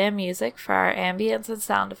use their music for our ambience and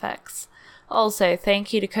sound effects. Also,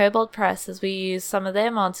 thank you to Kobold Press as we use some of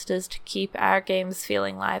their monsters to keep our games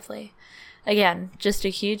feeling lively. Again, just a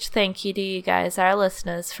huge thank you to you guys, our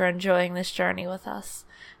listeners, for enjoying this journey with us.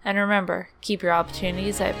 And remember, keep your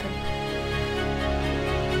opportunities open.